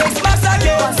was. Christmas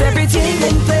again. Once everything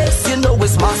in place, you know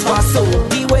it's mass for so.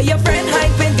 The way your friend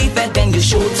hype and the event, then you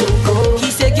show to go.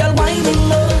 He said, girl, whining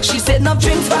low. She said, no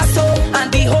drinks for so.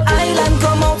 And the whole island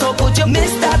come out, how could you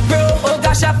miss that, bro? Oh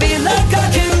gosh, I feel like a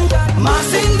king.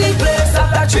 Mass in the place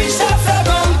after 3 shots of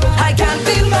rum. I can't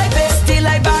feel my best till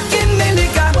I back in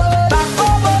Milica. Back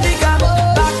for Monica.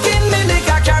 Back in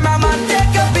Milica. Cameraman,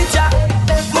 take a picture.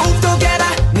 Move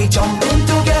together, we jump in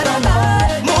together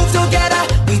now. Move together,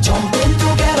 we jump in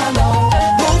together now.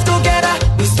 Move together,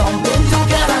 we stomp in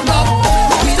together now.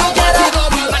 Move together.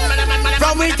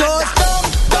 From we toast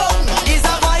down, is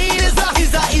a vibe, is a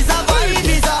vibe,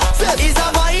 is a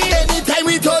vibe. Anytime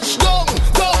we touch down,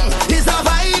 is a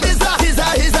vibe, is a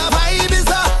vibe,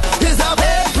 is a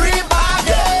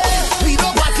everybody. We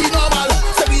don't party normal,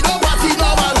 so we don't party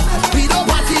normal. We don't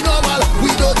party normal, we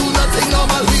don't do nothing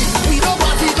normal. We don't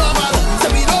party normal, so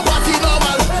we don't party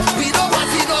normal. We don't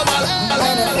party normal.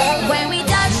 When we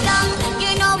touch down,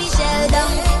 you know we shell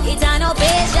down. It's an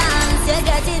patience, you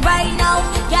get it right now.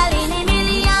 Girl in a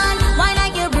million, why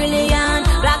like you brilliant?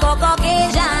 Black or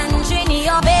Caucasian, Trini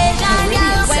or Bayesian.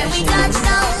 Girl, when we touch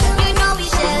down, you know we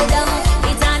shell down.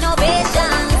 It's an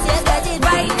patience, you get it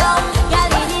right now.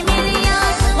 Girl in a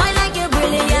million, why like you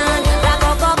brilliant? Black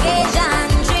or Caucasian,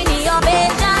 Trini or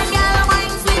Bayesian. Girl,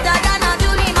 wine sweeter than a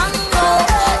Julie Mango.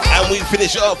 And we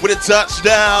finish up with a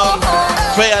touchdown.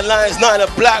 Fair Lines, Nina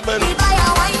Blackman.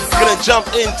 Gonna jump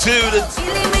into the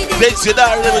dates you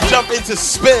diary, then we jump into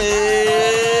spin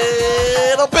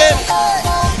up in.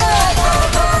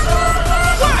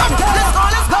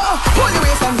 Let's go. Pull your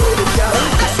waist and roll it, girl.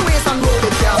 Let's your waist and roll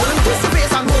it, girl. Twist your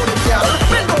waist and roll it, girl.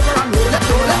 Bend over and roll it,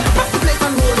 roll it. Pass the place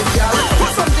and roll it, girl.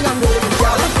 Put something and roll it,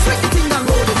 girl. Swing the thing and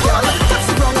roll it, girl. Touch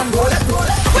the ground and roll it, roll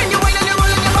it. When you whine and you roll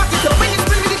and you back it up. When you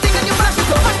spin with the thing and you flash it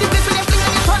up. Pass the place when you fling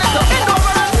and you turn it up. Bend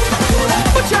over and roll it, roll it.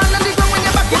 Put your hand on the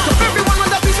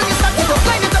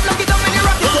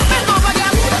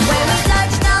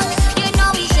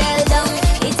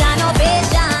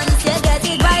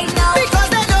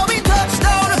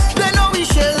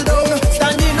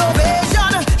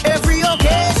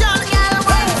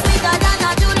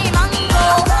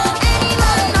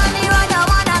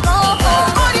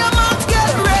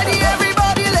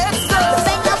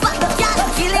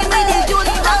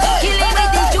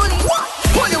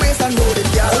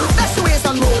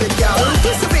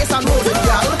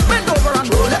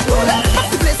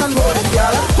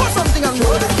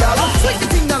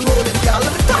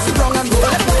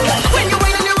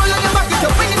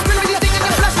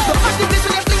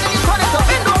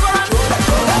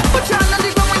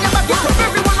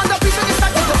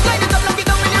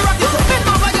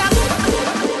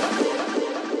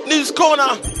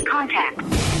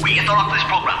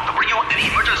program to bring you an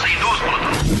emergency news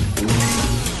bulletin.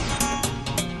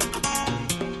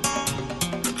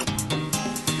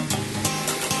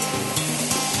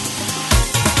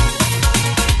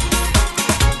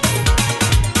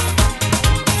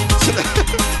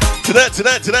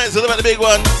 Tonight is all about the big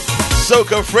one.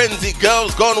 Soca Frenzy,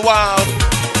 Girls Gone Wild,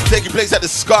 taking place at the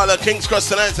Scala, King's Cross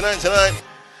tonight.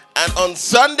 And on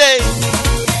Sunday,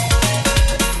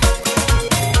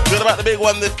 it's all about the big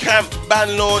one, the Camp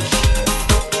Band launch,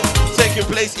 taking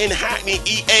place in Hackney,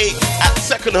 E8 at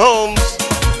Second Homes.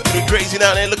 It'll be crazy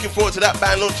down there. Looking forward to that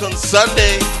band launch on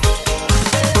Sunday.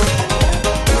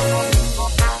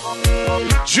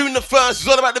 June the 1st is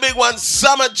all about the big one,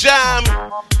 Summer Jam.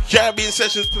 Caribbean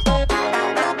Sessions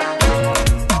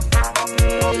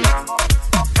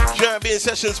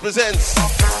presents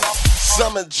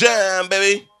Summer Jam,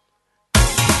 baby.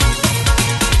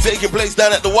 Taking place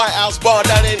down at the White House Bar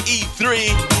down in E3,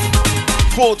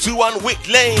 421 Wick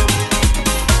Lane.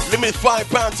 Limited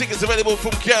 £5 tickets available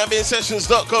from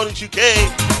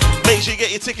CaribbeanSessions.co.uk. Make sure you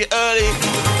get your ticket early,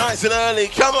 nice and early.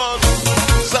 Come on,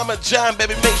 Summer Jam,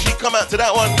 baby. Make sure you come out to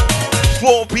that one.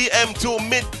 4 p.m. till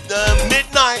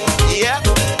midnight. Yeah,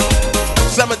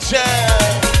 Summer Jam.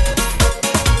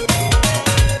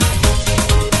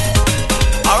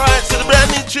 Alright, so the brand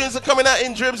new tunes are coming out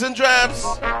in dribs and drabs.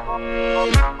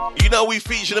 You know we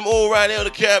feature them all right there on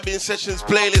the Caribbean Sessions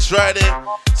playlist right there.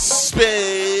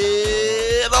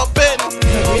 Spin up in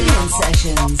Caribbean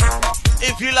Sessions.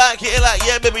 If you like it, like,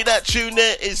 yeah, baby, that tune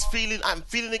there is I'm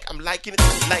feeling it, I'm liking it,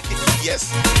 I like it.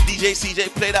 Yes, DJ CJ,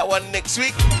 play that one next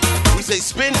week. We say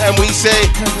spin and we say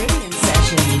Caribbean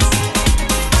Sessions.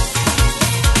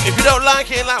 If you don't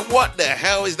like it, like, what the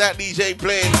hell is that DJ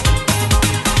playing?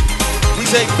 We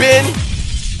say bin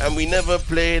and we never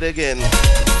play it again.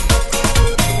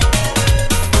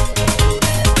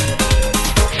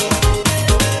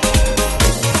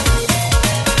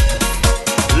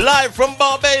 Live from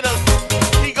Barbados,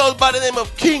 he goes by the name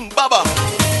of King Baba.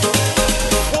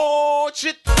 Watch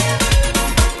it.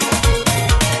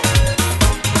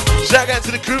 Shout out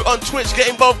to the crew on Twitch. Get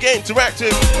involved, get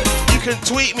interactive. You can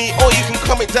tweet me or you can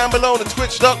comment down below on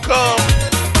twitch.com.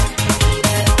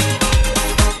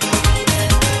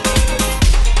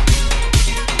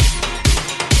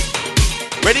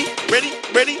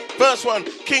 Ready? First one,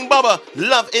 King Baba,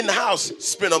 Love in the House.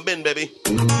 Spin on bin, baby.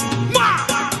 Yo!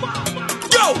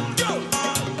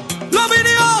 Love in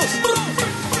the house!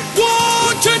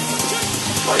 Watch it!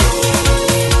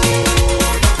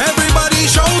 Everybody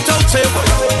shout out, say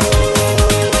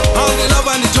all the love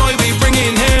and the joy we bring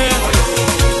in here.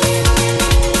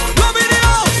 Love in the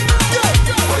house!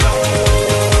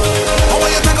 Oh,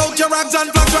 when you take out your rags and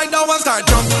flags right now and start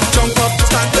jump up,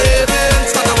 start waving,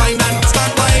 start to whine and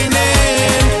start whining.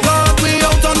 Lord, we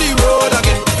out on the road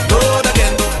again.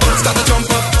 Start to jump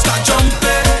up, start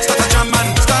jumping, start to jam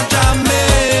and start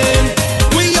jamming.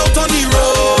 We out on the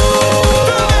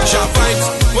road. Sharp vibes,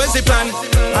 where's the plan?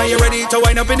 Are you ready to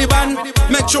wind up in the band?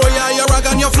 Make sure you have your rag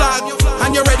and your flag,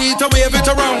 and you're ready to wave it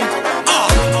around.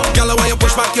 Gala, why you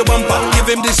push back your bumper? Give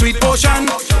him the sweet potion.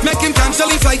 Make him cancel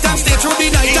the flight and stay through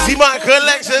the night. Easy Michael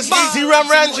Alexis, easy Ram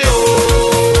Ranjit.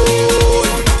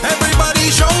 Everybody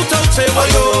shout out, say why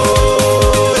yo.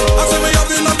 I say we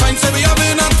having a time, say we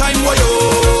having a time, why yo.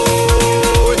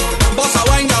 Bossa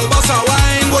wine, girl, bossa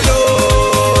wine, why yo.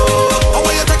 Oh,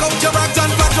 when you take out your rags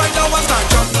and flags right now and start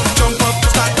jump up,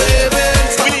 start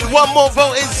waving. We need one more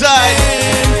vote inside.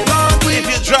 If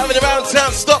you're driving around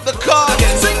town, stop the car.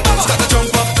 Start to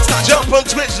jump up, start jump on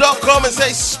twitch.com and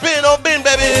say spin or bin,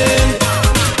 baby.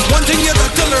 One thing you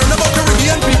got to learn about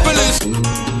Caribbean people is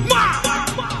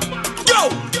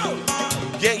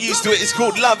get used to it. It's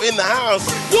called Love in the House.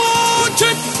 Watch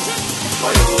it.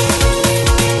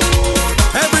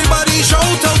 Everybody shout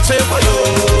out, say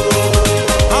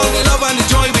all the love and the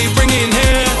joy we bring in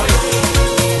here.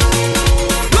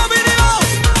 Love in the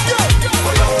house.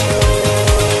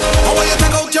 Oh, when you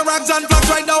take out your rags and flags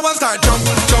right now and start jump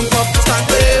up, start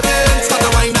waving, start to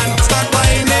whine and start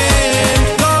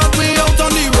whining. Lord, we out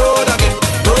on the road again.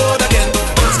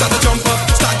 Start to jump up,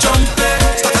 start jumping,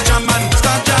 start to jam and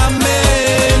start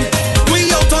jamming. We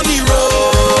out on the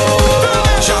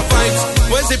road. Sharp vibes,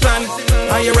 where's the plan?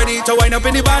 Are you ready to wind up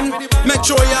in the band? Make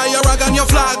sure you have your rag and your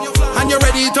flag, and you're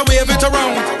ready to wave it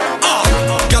around.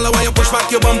 Gala, why you push back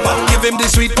your bumper? Give him the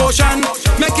sweet potion.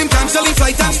 Make him cancel the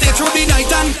flight and stay through the night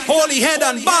and hold the head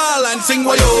and ball and sing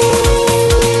why yo.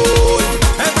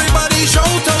 Everybody shout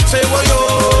out, say why yo.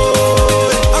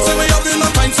 I say we having a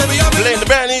time, say we having. Playing the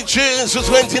brand new tunes for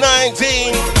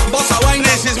 2019. Bossa wine.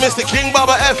 This is Mr. King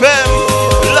Baba FM.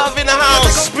 Love in the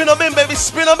house. Spin 'em in, baby.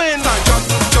 Spin 'em in. Start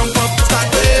jump up, start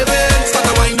waving, start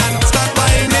to whine and start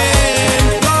whining.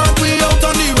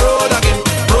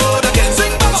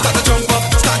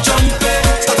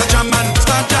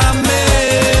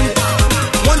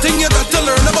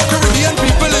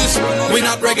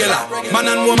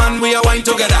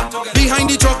 wine together. Behind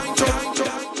the truck.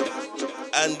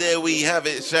 And there we have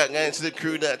it. Shout out to the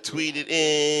crew that tweeted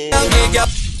in.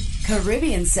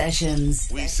 Caribbean Sessions.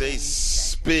 We say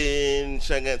spin.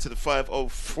 Shout out to the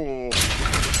 504.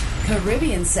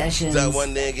 Caribbean Sessions. That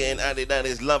one there getting added. That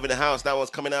is Love in the House. That one's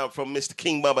coming out from Mr.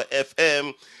 King Bubba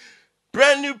FM.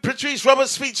 Brand new Patrice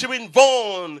Roberts featuring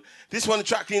Vaughn. This one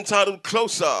track entitled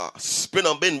Closer. Spin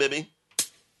on bin, baby.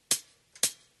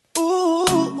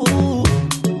 Ooh, ooh.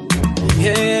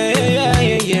 Yeah.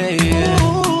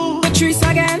 Ooh. Patrice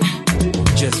again.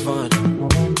 Just fun.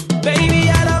 Baby,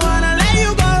 I don't wanna let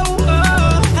you go.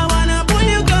 I wanna pull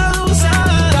you closer.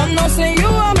 Don't know, say you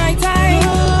are my type.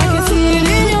 I can see it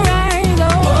in your eyes.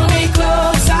 Hold me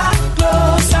closer,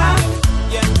 closer.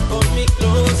 Yeah, hold me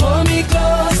close. Hold me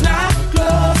close now,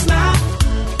 close now.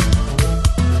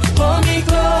 Hold me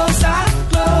closer,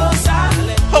 closer.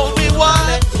 Hold me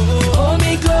what? Hold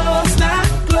me close now,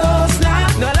 close now.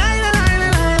 No lie, no lie, no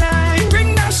lie, lie.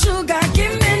 Bring that sugar,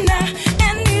 give me now.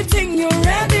 Anything you're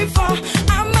ready for,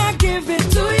 I'ma give it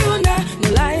to you now. No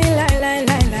lie, lie, lie,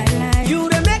 lie, lie, lie. You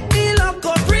done make me look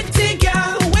a pretty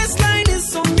girl. Waistline is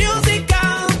so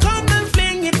musical. Come and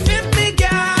fling it, fit me,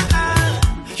 girl.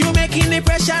 You making the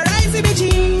pressure rise in me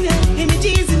jeans, in me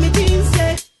jeans, in me jeans,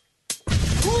 yeah.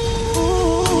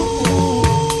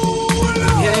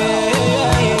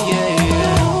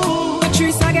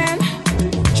 Patrice again.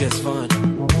 Just fun.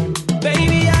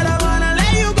 Baby, I don't wanna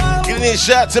let you go. Giving a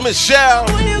shout to Michelle.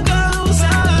 When you go,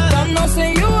 don't know,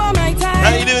 say you are my type.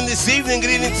 How you doing this evening?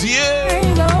 Good evening to you.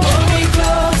 Hold me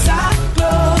closer,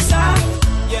 closer.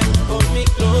 Yeah, hold me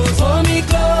close. Hold me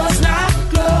close now,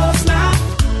 close now.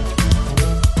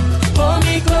 Hold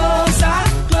me closer,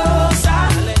 closer.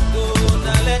 Let go,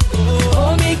 now let go.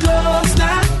 Hold me close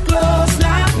now, close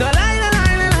now. No lie, no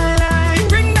lie, no lie, lie.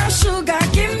 Bring that sugar,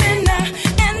 give me now.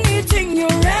 Anything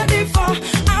you're ready for,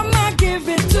 I'ma give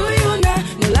it to you now.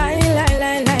 No lie, lie,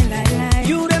 lie, lie, lie, lie.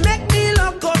 You done make me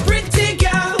look a pretty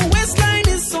girl. Waistline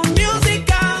is so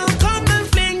musical. Come and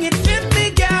fling it, fit me,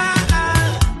 girl.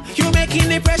 You making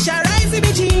the pressure rise in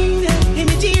me jeans, in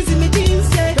me jeans, in me jeans,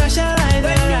 yeah. Pressure rise,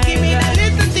 when you give me that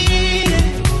little thing,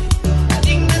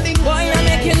 nothing. Boy, you're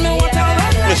making me want to run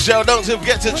like. Michelle, don't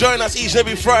forget to join us each and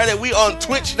every Friday. We on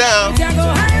Twitch now.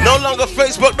 No longer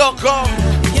Facebook.com.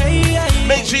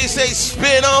 Make sure you say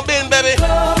spin on bin, baby.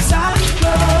 Closer,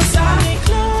 closer,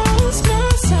 close,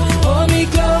 closer. Hold me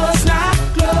close now,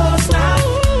 close now.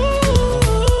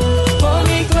 Hold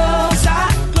me closer,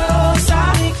 closer,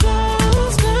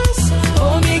 close, closer.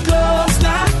 Hold me close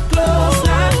now, close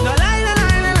now. No lie, no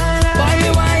lie, no lie, lie. Boy,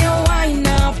 why you wind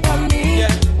up on me?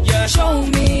 Yeah. Show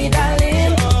me,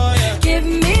 darling. Give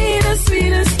me the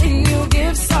sweetest thing you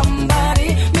give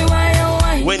somebody. Me why you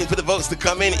wind. Waiting for the votes to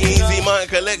come in. Easy,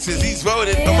 Mike Alexis, he's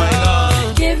voted. Oh my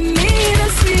God. Give me the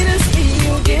sweetest thing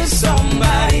you give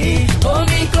somebody. Hold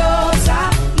me closer,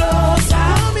 closer.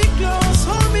 Hold me close,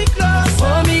 hold me close.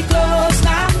 Hold me close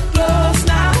now, close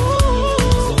now.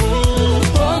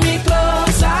 Hold me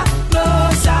closer,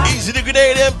 closer. Easy the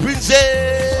grenade and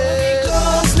princess.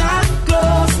 Close now,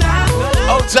 close now.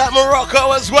 Out at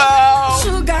Morocco as well.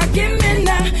 Sugar, give me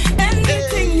now.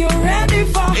 Anything you're ready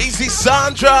for. Easy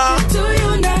Sandra. To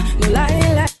you now, no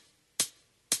lie, lie.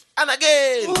 And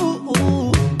again. Ooh,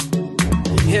 ooh.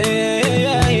 Yeah.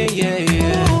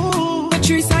 Ooh.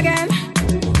 Patrice again.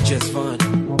 Just fun.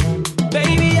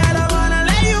 Baby, I don't wanna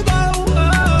let you go.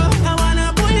 I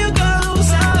wanna pull you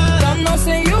closer. Don't know,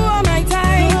 say you are my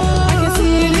type. I can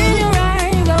see it in your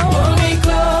eyes. Hold me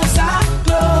closer,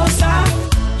 closer.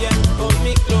 Yeah, hold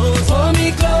me close. Hold me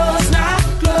close now,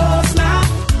 close now.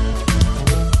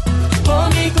 Hold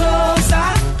me closer,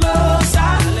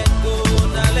 closer. Let go,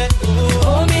 now let go.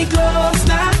 Hold me close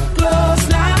now, close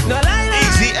now. No lie, lie.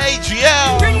 Easy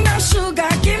Adriel. Bring that sugar,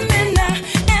 give me now.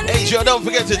 Adriel, don't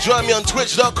forget to join me on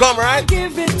Twitch.com, right?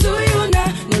 Give it to you now.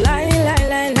 No lie, lie,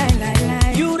 lie, lie, lie,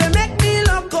 lie. You done make me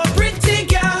look a pretty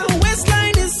girl.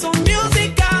 Waistline is so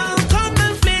musical. Come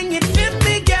and fling it, fit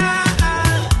me, girl.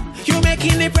 You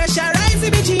making the pressure rise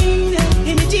in me jeans,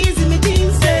 in me jeans, in me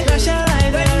jeans. Yeah. Pressure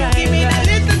rise, when you give me that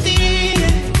little thing,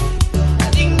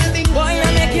 nothing. Boy,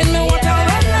 you're making me want to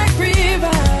run like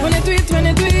river. When you tweet,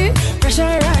 pressure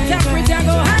rise. That pretty, I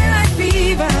go high like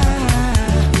fever.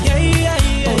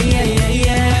 Oh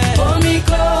yeah. Hold me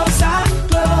closer,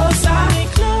 closer.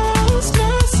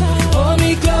 Closer. Hold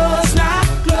me close now,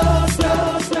 close.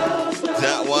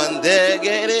 That one there,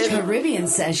 get it? Caribbean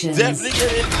Sessions. Definitely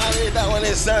get it out of it. That one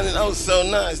is sounding oh so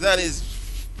nice. That is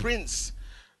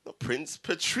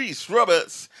Patrice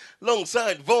Roberts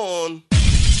alongside Vaughn.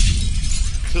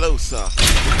 Closer.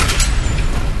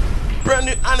 Brand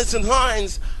new Alison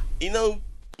Hines. You know,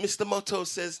 Mr. Motto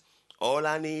says, All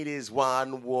I need is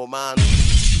one woman.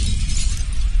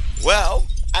 Well,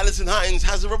 Alison Hines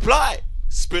has a reply.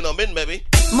 Spin on in, baby.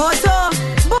 Moto,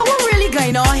 but what really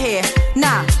going on here?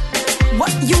 Nah,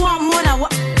 what you want more than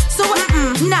what? So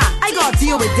nah, I gotta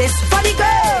deal with this for the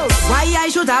girls. Why I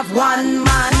should have one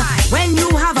man when you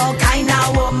have all kind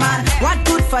of woman? What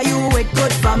good for you, it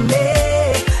good for me.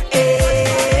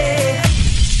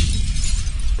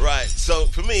 Right, so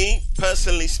for me,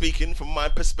 personally speaking, from my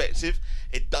perspective,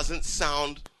 it doesn't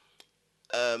sound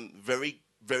very,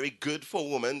 very good for a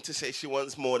woman to say she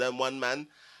wants more than one man.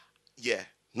 Yeah,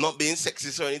 not being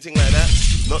sexist or anything like that.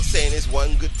 Not saying it's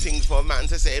one good thing for a man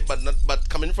to say, but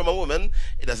coming from a woman,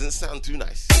 it doesn't sound too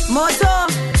nice. Moto,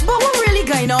 but what really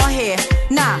going on here?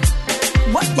 Nah.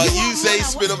 What but you say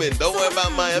spin them in. Don't worry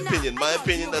about my opinion. My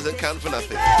opinion doesn't count for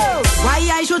nothing. Why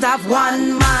I should have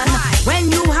one man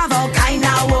when you have all kind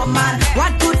of woman?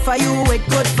 What good for you, it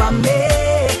good for me.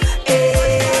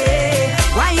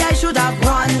 Why I should have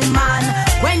one man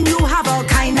when you have all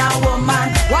kind of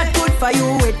woman? What good for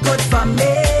you, it good for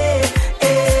me.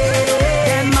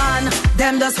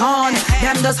 Them does horn,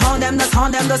 them does horn, them does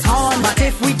horn, them does horn. But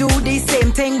if we do the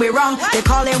same thing, we wrong. They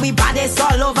calling we baddest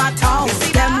all over town.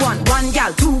 Them one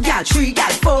gal, two gal, three gal,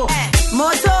 four.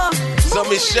 Moto. So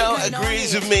Michelle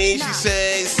agrees with me. She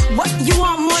says, "What you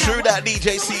want more?" True that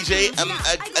DJ CJ,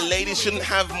 a lady shouldn't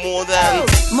have more than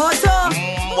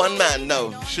one man.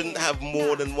 No, shouldn't have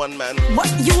more than one man. What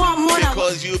you want more?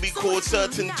 Because you'll be called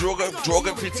certain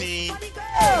derogatory.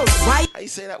 Why? How you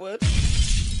say that word?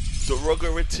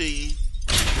 Derogatory.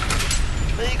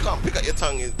 No, you can't pick up your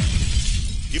tongue.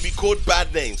 You be called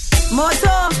bad names.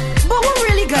 Moto, but what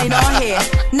really going on here?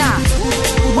 Nah,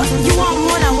 what you want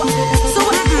more than what? So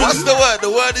what's the word? The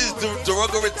word is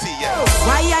derogatory. Yeah.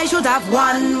 Why I should have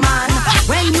one man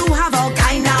when you have all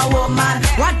kind of woman?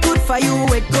 What good for you?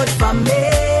 It good for me.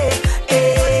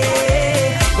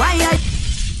 Why I?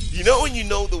 You know when you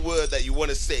know the word that you want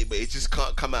to say, but it just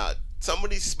can't come out.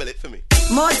 Somebody spell it for me.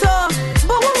 Moto,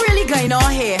 but what really going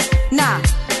on here? Nah,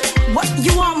 what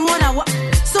you want more than what?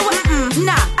 So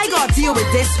nah, I gotta deal with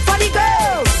this for the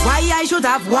girls. Why I should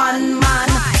have one man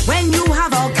when you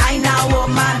have all kind of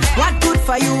woman? What good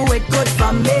for you, it good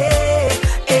for me.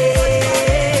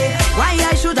 Why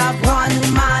I should have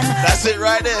one man? That's it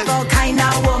right there. All kind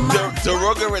of woman.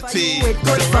 Derogatory. It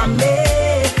good for me.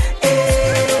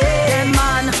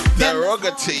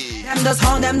 Derogatory. Them does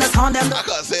horn, them does horn, them does. I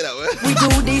can't say that word. We do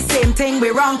the same thing, we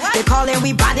wrong. They calling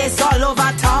we baddest all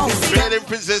over town. Creating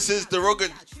princesses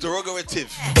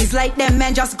derogative. It's like them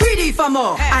men just greedy for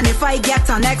more. And if I get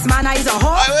an next man, I's a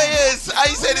whore. Yes, how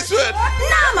you say this word?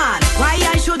 Nah man, why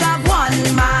I should have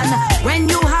one man when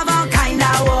you have all kind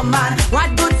of woman?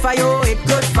 What good for you, it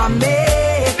good for me.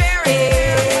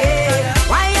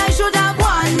 Why I should have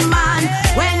one man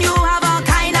when you have all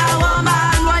kind of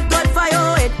woman? What good for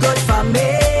you, it good for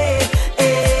me.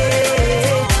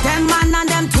 Them man and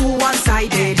them two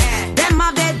one-sided. Them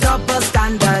have their double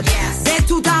standard. They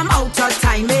too damn out of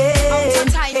timing.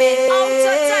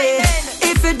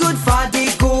 If it good for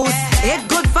the goose, it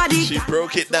good for the. She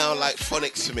broke it down like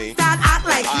phonics to me. That act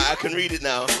like I can read it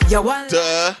now. You want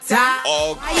the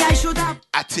of why I should have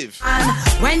active. And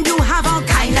when you have all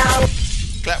kind of.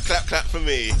 Clap, clap, clap for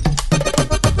me.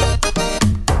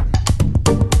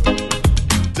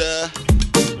 The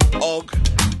og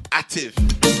active.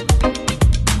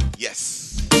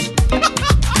 Yes.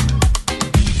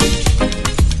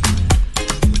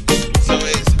 So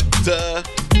it's the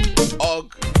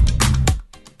og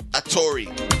atori.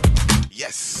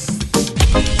 Yes.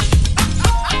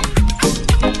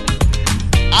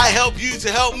 I help you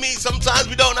to help me. Sometimes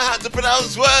we don't know how to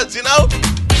pronounce words, you know?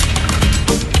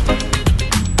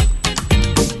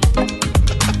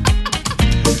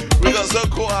 We got so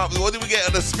caught up. What did we get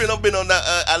on the spin up bin on that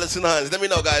Alison Hines? Let me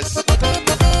know, guys.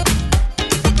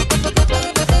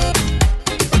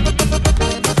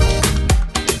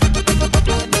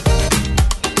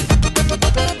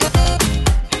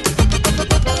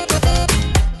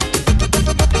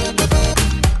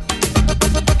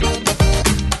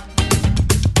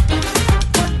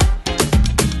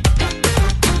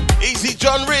 Easy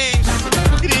John Reeves.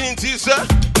 Good evening to you, sir.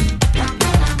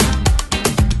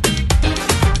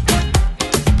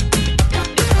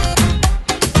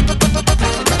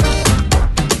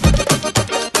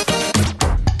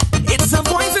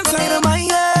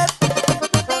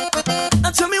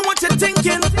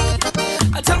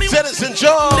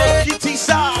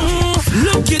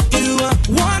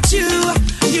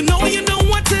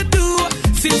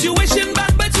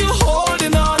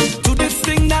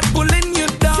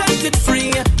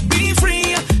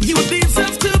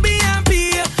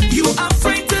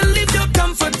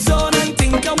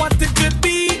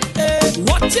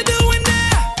 you doing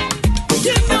there?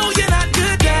 You know you're not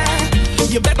good there.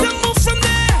 You better move from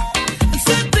there and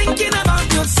start thinking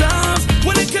about yourself.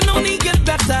 When it can only get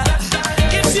better.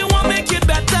 If you want make it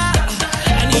better,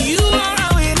 and you are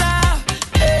a winner.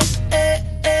 Hey, hey,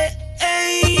 hey,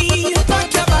 hey.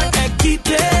 Pack your bag and keep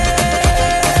it.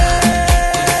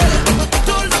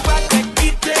 Don't look back and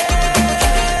keep it.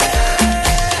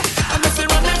 And if you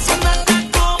run away from that,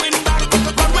 going back.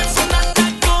 Run away from that,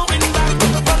 going back.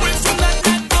 Run away from that,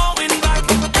 going back.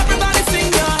 Everybody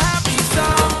sing your happy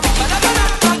song.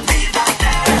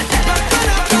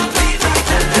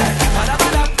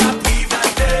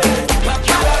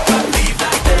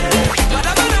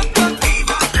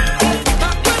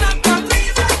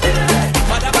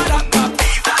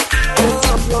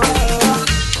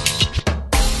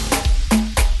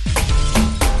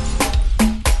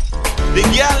 The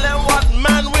girl and what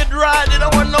man with ride, they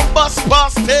don't want no bus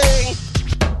pass thing.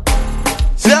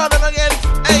 Tell them again,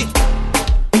 hey,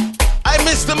 I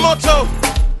missed the motto.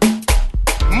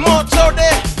 Motto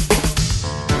there.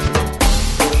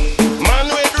 Man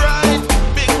with ride,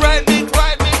 big ride, big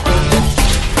ride, big ride.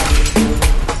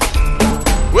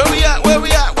 Where we at, where we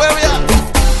at, where we at?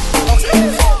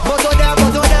 Motto there,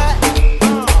 motto there.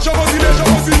 Chocosile,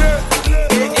 chocosile.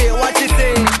 Hey, hey, what you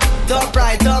say? Top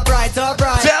right, top right, top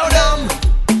right. Tell them.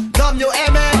 Nom you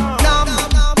aimé, nom.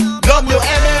 Nom you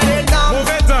aimé, say nom.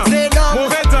 Mauvais temps, Say nom.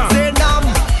 mauvais temps. Say nom.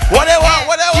 What they want,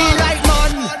 what they She want? like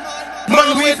man.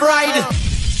 Man with ride.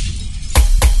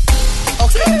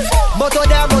 Motto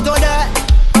there, motto there.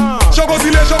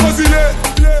 Chocosile, chocosile.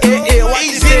 Hey, hey, what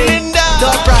you Easy say? Linda.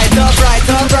 Top right, top right,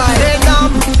 top right. Say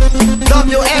nom. Nom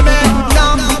you aimé,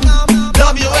 nom.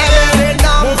 Nom you aimé, say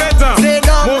nom. Mauvais temps, Say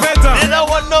nom. mauvais temps. They don't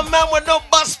want no man with no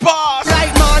bus pass.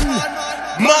 Like man.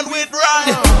 Man with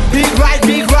ride. Big ride,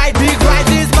 big ride, big ride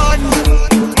is man.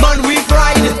 Man with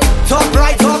ride. Top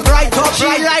right, top right, top right. She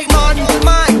like man,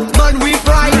 man with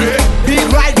ride. Big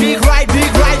ride, big ride,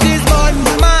 big ride is man,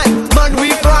 man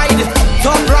with ride.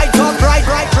 Top right,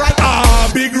 right, right. Ah,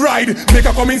 big ride. Make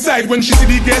her come inside when she see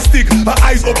the gas stick. Her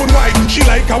eyes open wide. She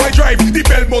like how I drive the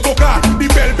bell motor car. The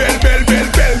bell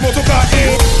motor car.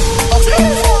 Eh.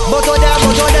 Moto there,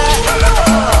 moto there.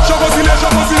 Chocosile,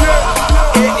 chocosile.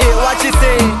 Hey, what you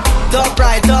say? Top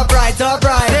right, top right, top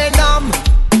right. Hey, nom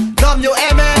you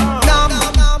aimé,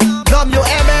 nom you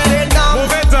aimé. Say nom,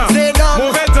 Mauvais temps, say nom,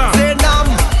 mauvais temps. say nom.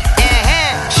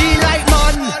 She like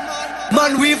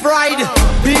man with ride.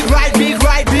 Big ride, big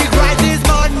ride, big ride is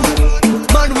man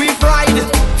with ride.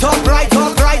 Top right,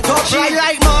 top right, top right. She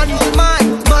like man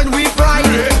with ride.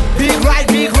 Big ride,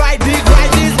 big ride, big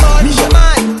ride is man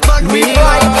with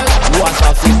ride. What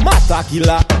else is matter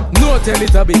killer? No, tell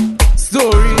it a bit.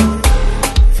 Story.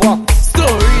 Fuck.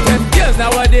 Story. Them girls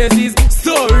nowadays is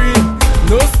story.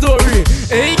 No story.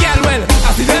 Hey, girl, well,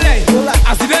 I see the light.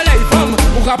 I see the light from.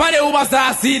 Who can party over star?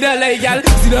 I see the light, girl.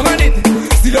 Sit down on it.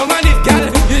 Sit down on it, girl.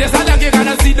 You just a like you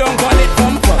gonna sit down, call it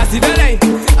from. I see the light.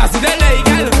 I see the light,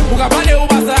 girl. Who can party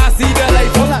over star? I see the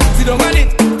light from. Sit down on it.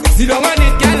 Sit down on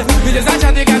it, girl. You just a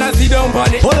chat, you gonna sit down,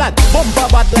 call it. Hold on, bumper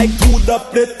bad like to the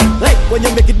plate. Like when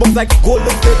you make it bounce like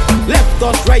golden state. Left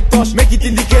touch, right touch, make it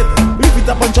indicate. Lift it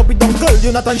up and chop it down, girl,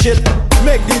 you not on shit.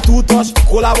 Make the two touch,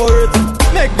 collaborate.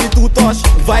 Make the two touch,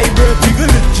 vibrate.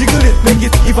 Jiggle it, make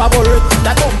it evaporate.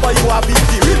 That bumper you have big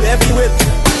deal, real heavyweight.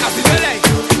 I see the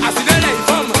light,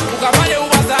 from. Who can party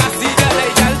over star? I see the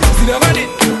light, girl. Sit down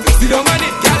on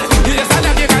it, girl. You just a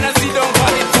like you gonna sit down,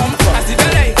 call it from. I see the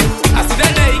light,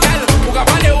 girl. Who can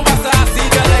party over star? I see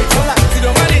the light, from.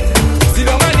 Sit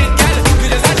down on it, girl. You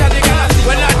just a chat, you gonna sit.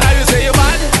 Well, now you say you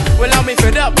bad. Well, I'm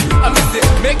fed up. I miss it.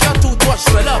 Make your two touch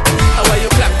swell up. And when you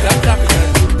clap it, clap it,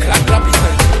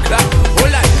 clap.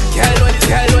 Hold on, girl, what is.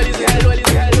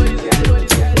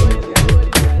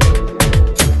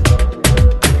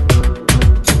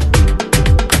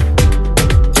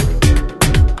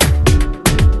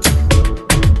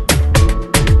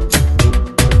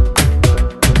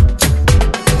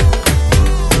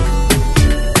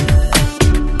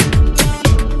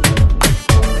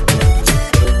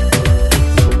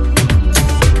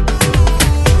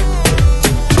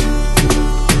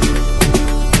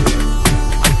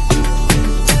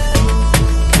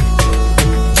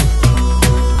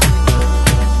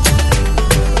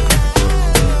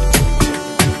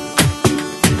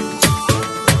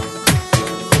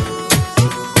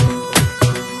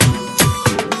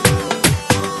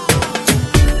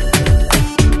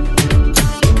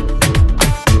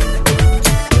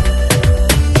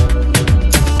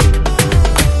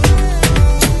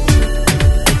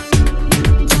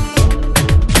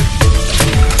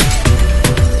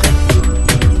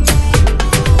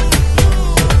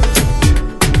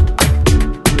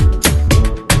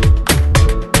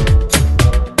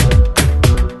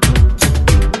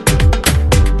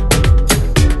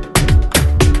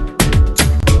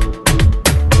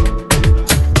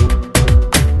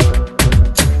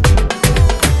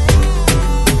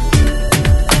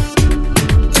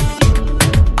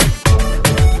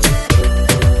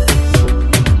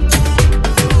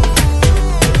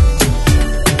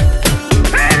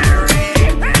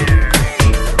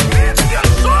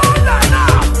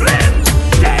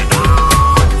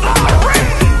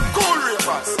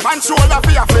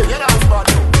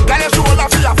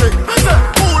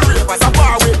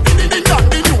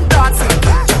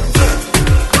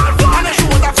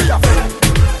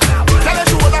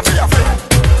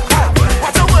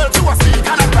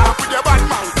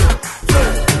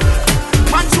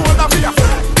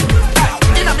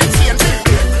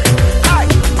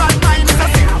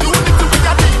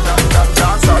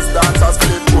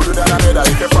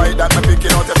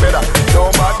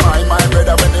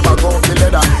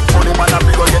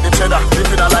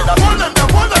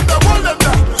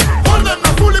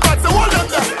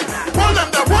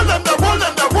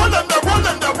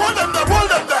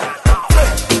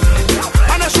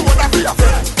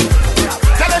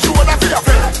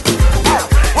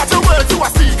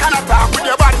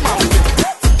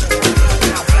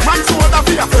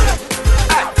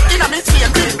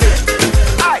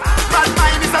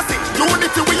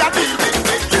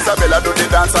 do the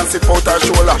dance and sit out her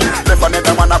shoulder. Left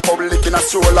another man a public in a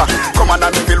stroller. Come on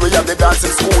and the bill, we have the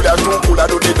dancing school. They're too cool, I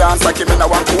do the dance like him in a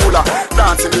one cooler.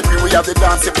 Dancing with me, we have the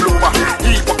dancing pluma.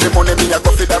 Heap up the money, me a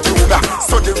go for that tuna.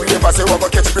 So the ravers, they want to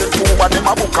catch brain puma. Them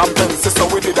a book and pencil, so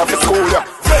we did that for school, yeah.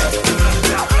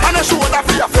 And I show that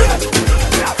for your friend.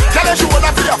 Tell her show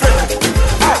that for your friend.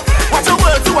 What's your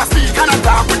words you a speak and a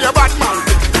talk with your bad man?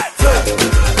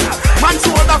 Man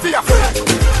show that for your friend.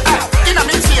 In a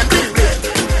mix and big.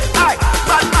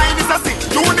 Bad mind is a sin.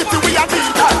 Unity we are beat.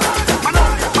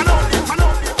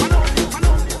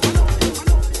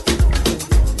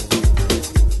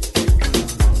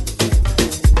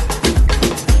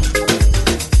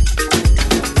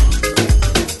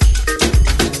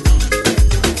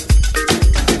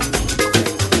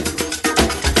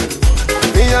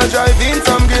 Driving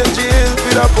from Green Jail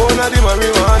with a pound of the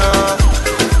marijuana.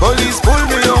 Police pull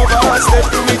me over, step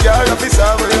to me car, officer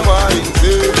where you mind.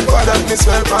 What that me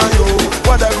smell for you?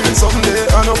 What that bring someday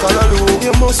I no color do?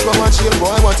 You must go and chill,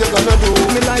 boy, what you gonna do?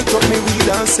 Me light up me weed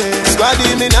and say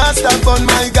Squaddy, me not stop on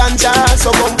my ganja,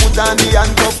 so come put on the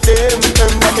handcuff them.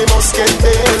 Remember me must get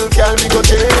bail, carry me go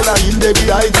jail, and in the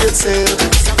I get sale.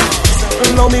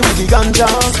 Now me with the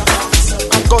ganja,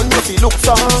 a gun if you look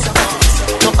for.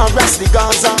 No arrest the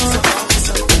Gaza.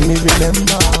 Me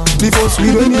remember the first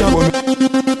weed when me a born.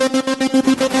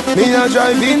 Me a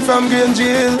driving from Green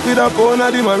Jail with a pound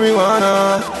of the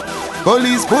marijuana.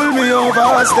 Police pull me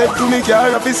over, step to me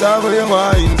car, officer where you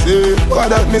mind. Say,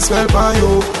 what that me smell for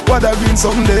you? What that bring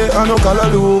someday I no color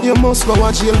do? You must go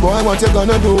and chill, boy, what you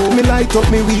gonna do? Me light up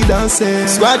me weed and say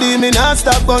Squaddy, me not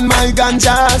stop on my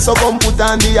ganja, so come put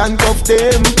on the handcuff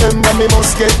them. Remember me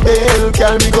must get bail,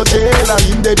 carry me go jail, and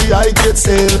in the I get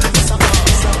sale.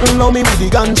 Now me with the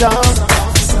ganja,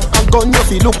 a gun you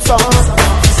fi look for.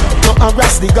 No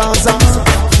arrest the Gaza.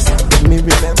 Me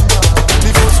remember the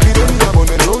first video me a born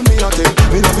when round me a take.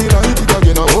 Me a feel like it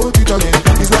again, I hold it again.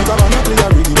 It's like a man a play a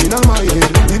rhythm in my head.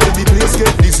 The baby place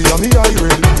get dizzy and me eye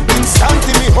red.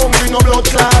 Instantly me hungry, no blood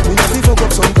clot. Me a fi fuck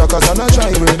up some crackers and a dry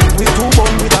bread. With 2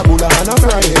 bun with a bulla and a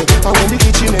fry head. And when the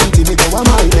kitchen empty, me go a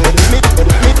my head.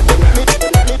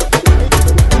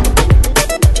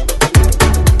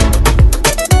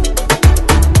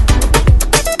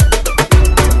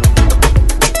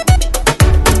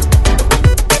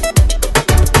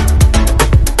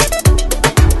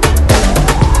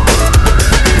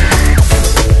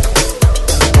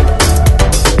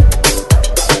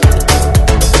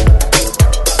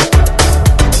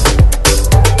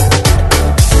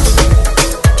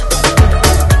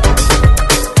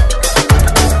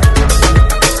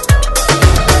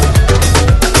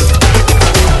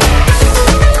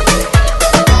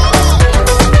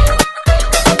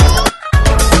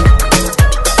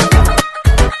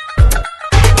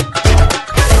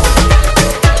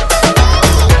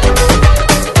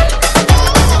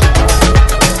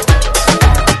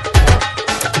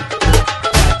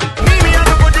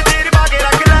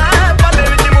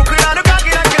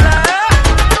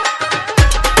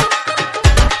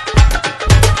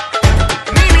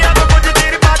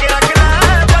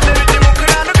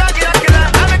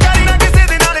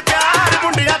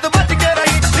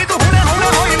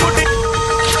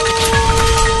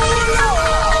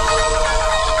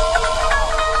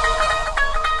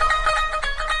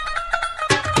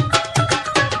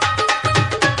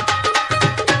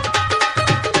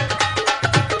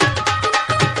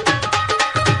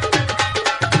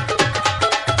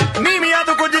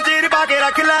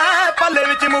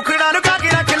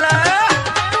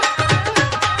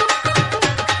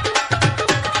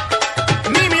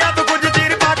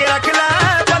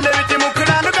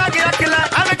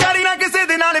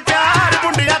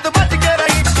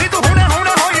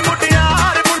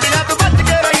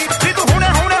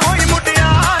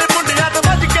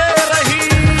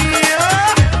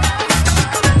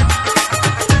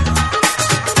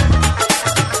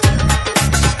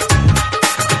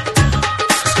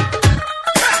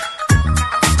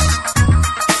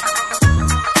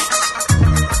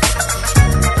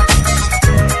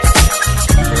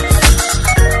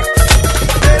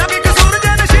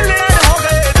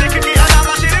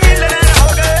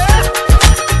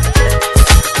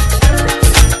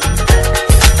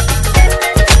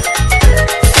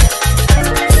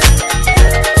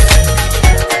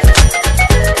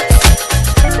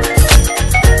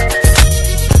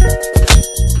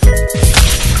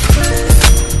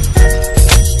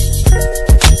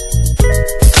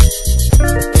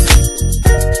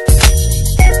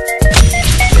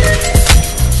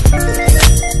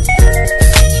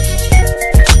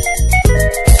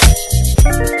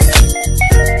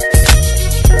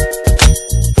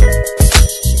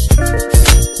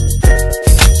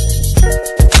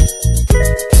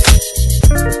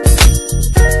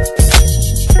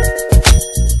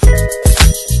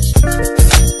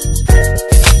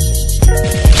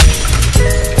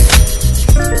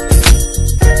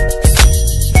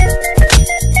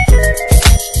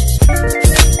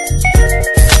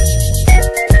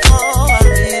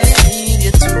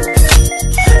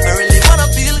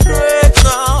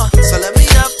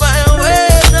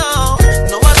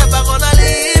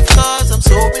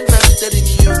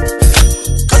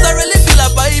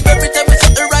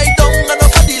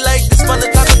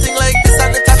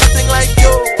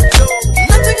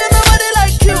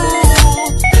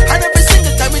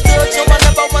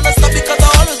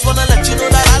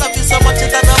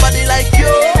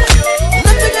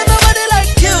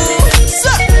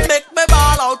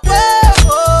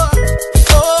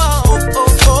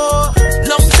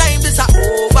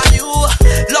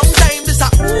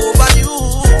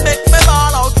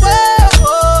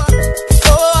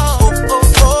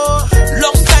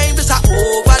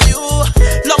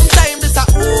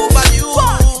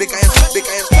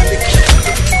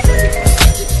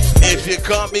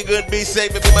 say,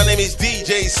 baby, my name is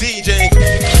DJ CJ.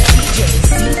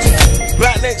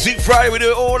 Back next week, Friday, we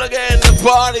do it all again. The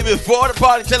party, before the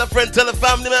party, tell a friend, tell a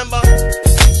family member.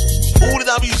 All the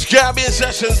W's,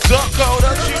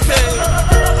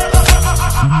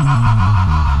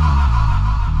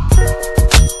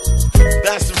 CaribbeanSessions.co.uk.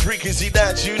 That's the frequency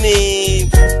that you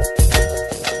need.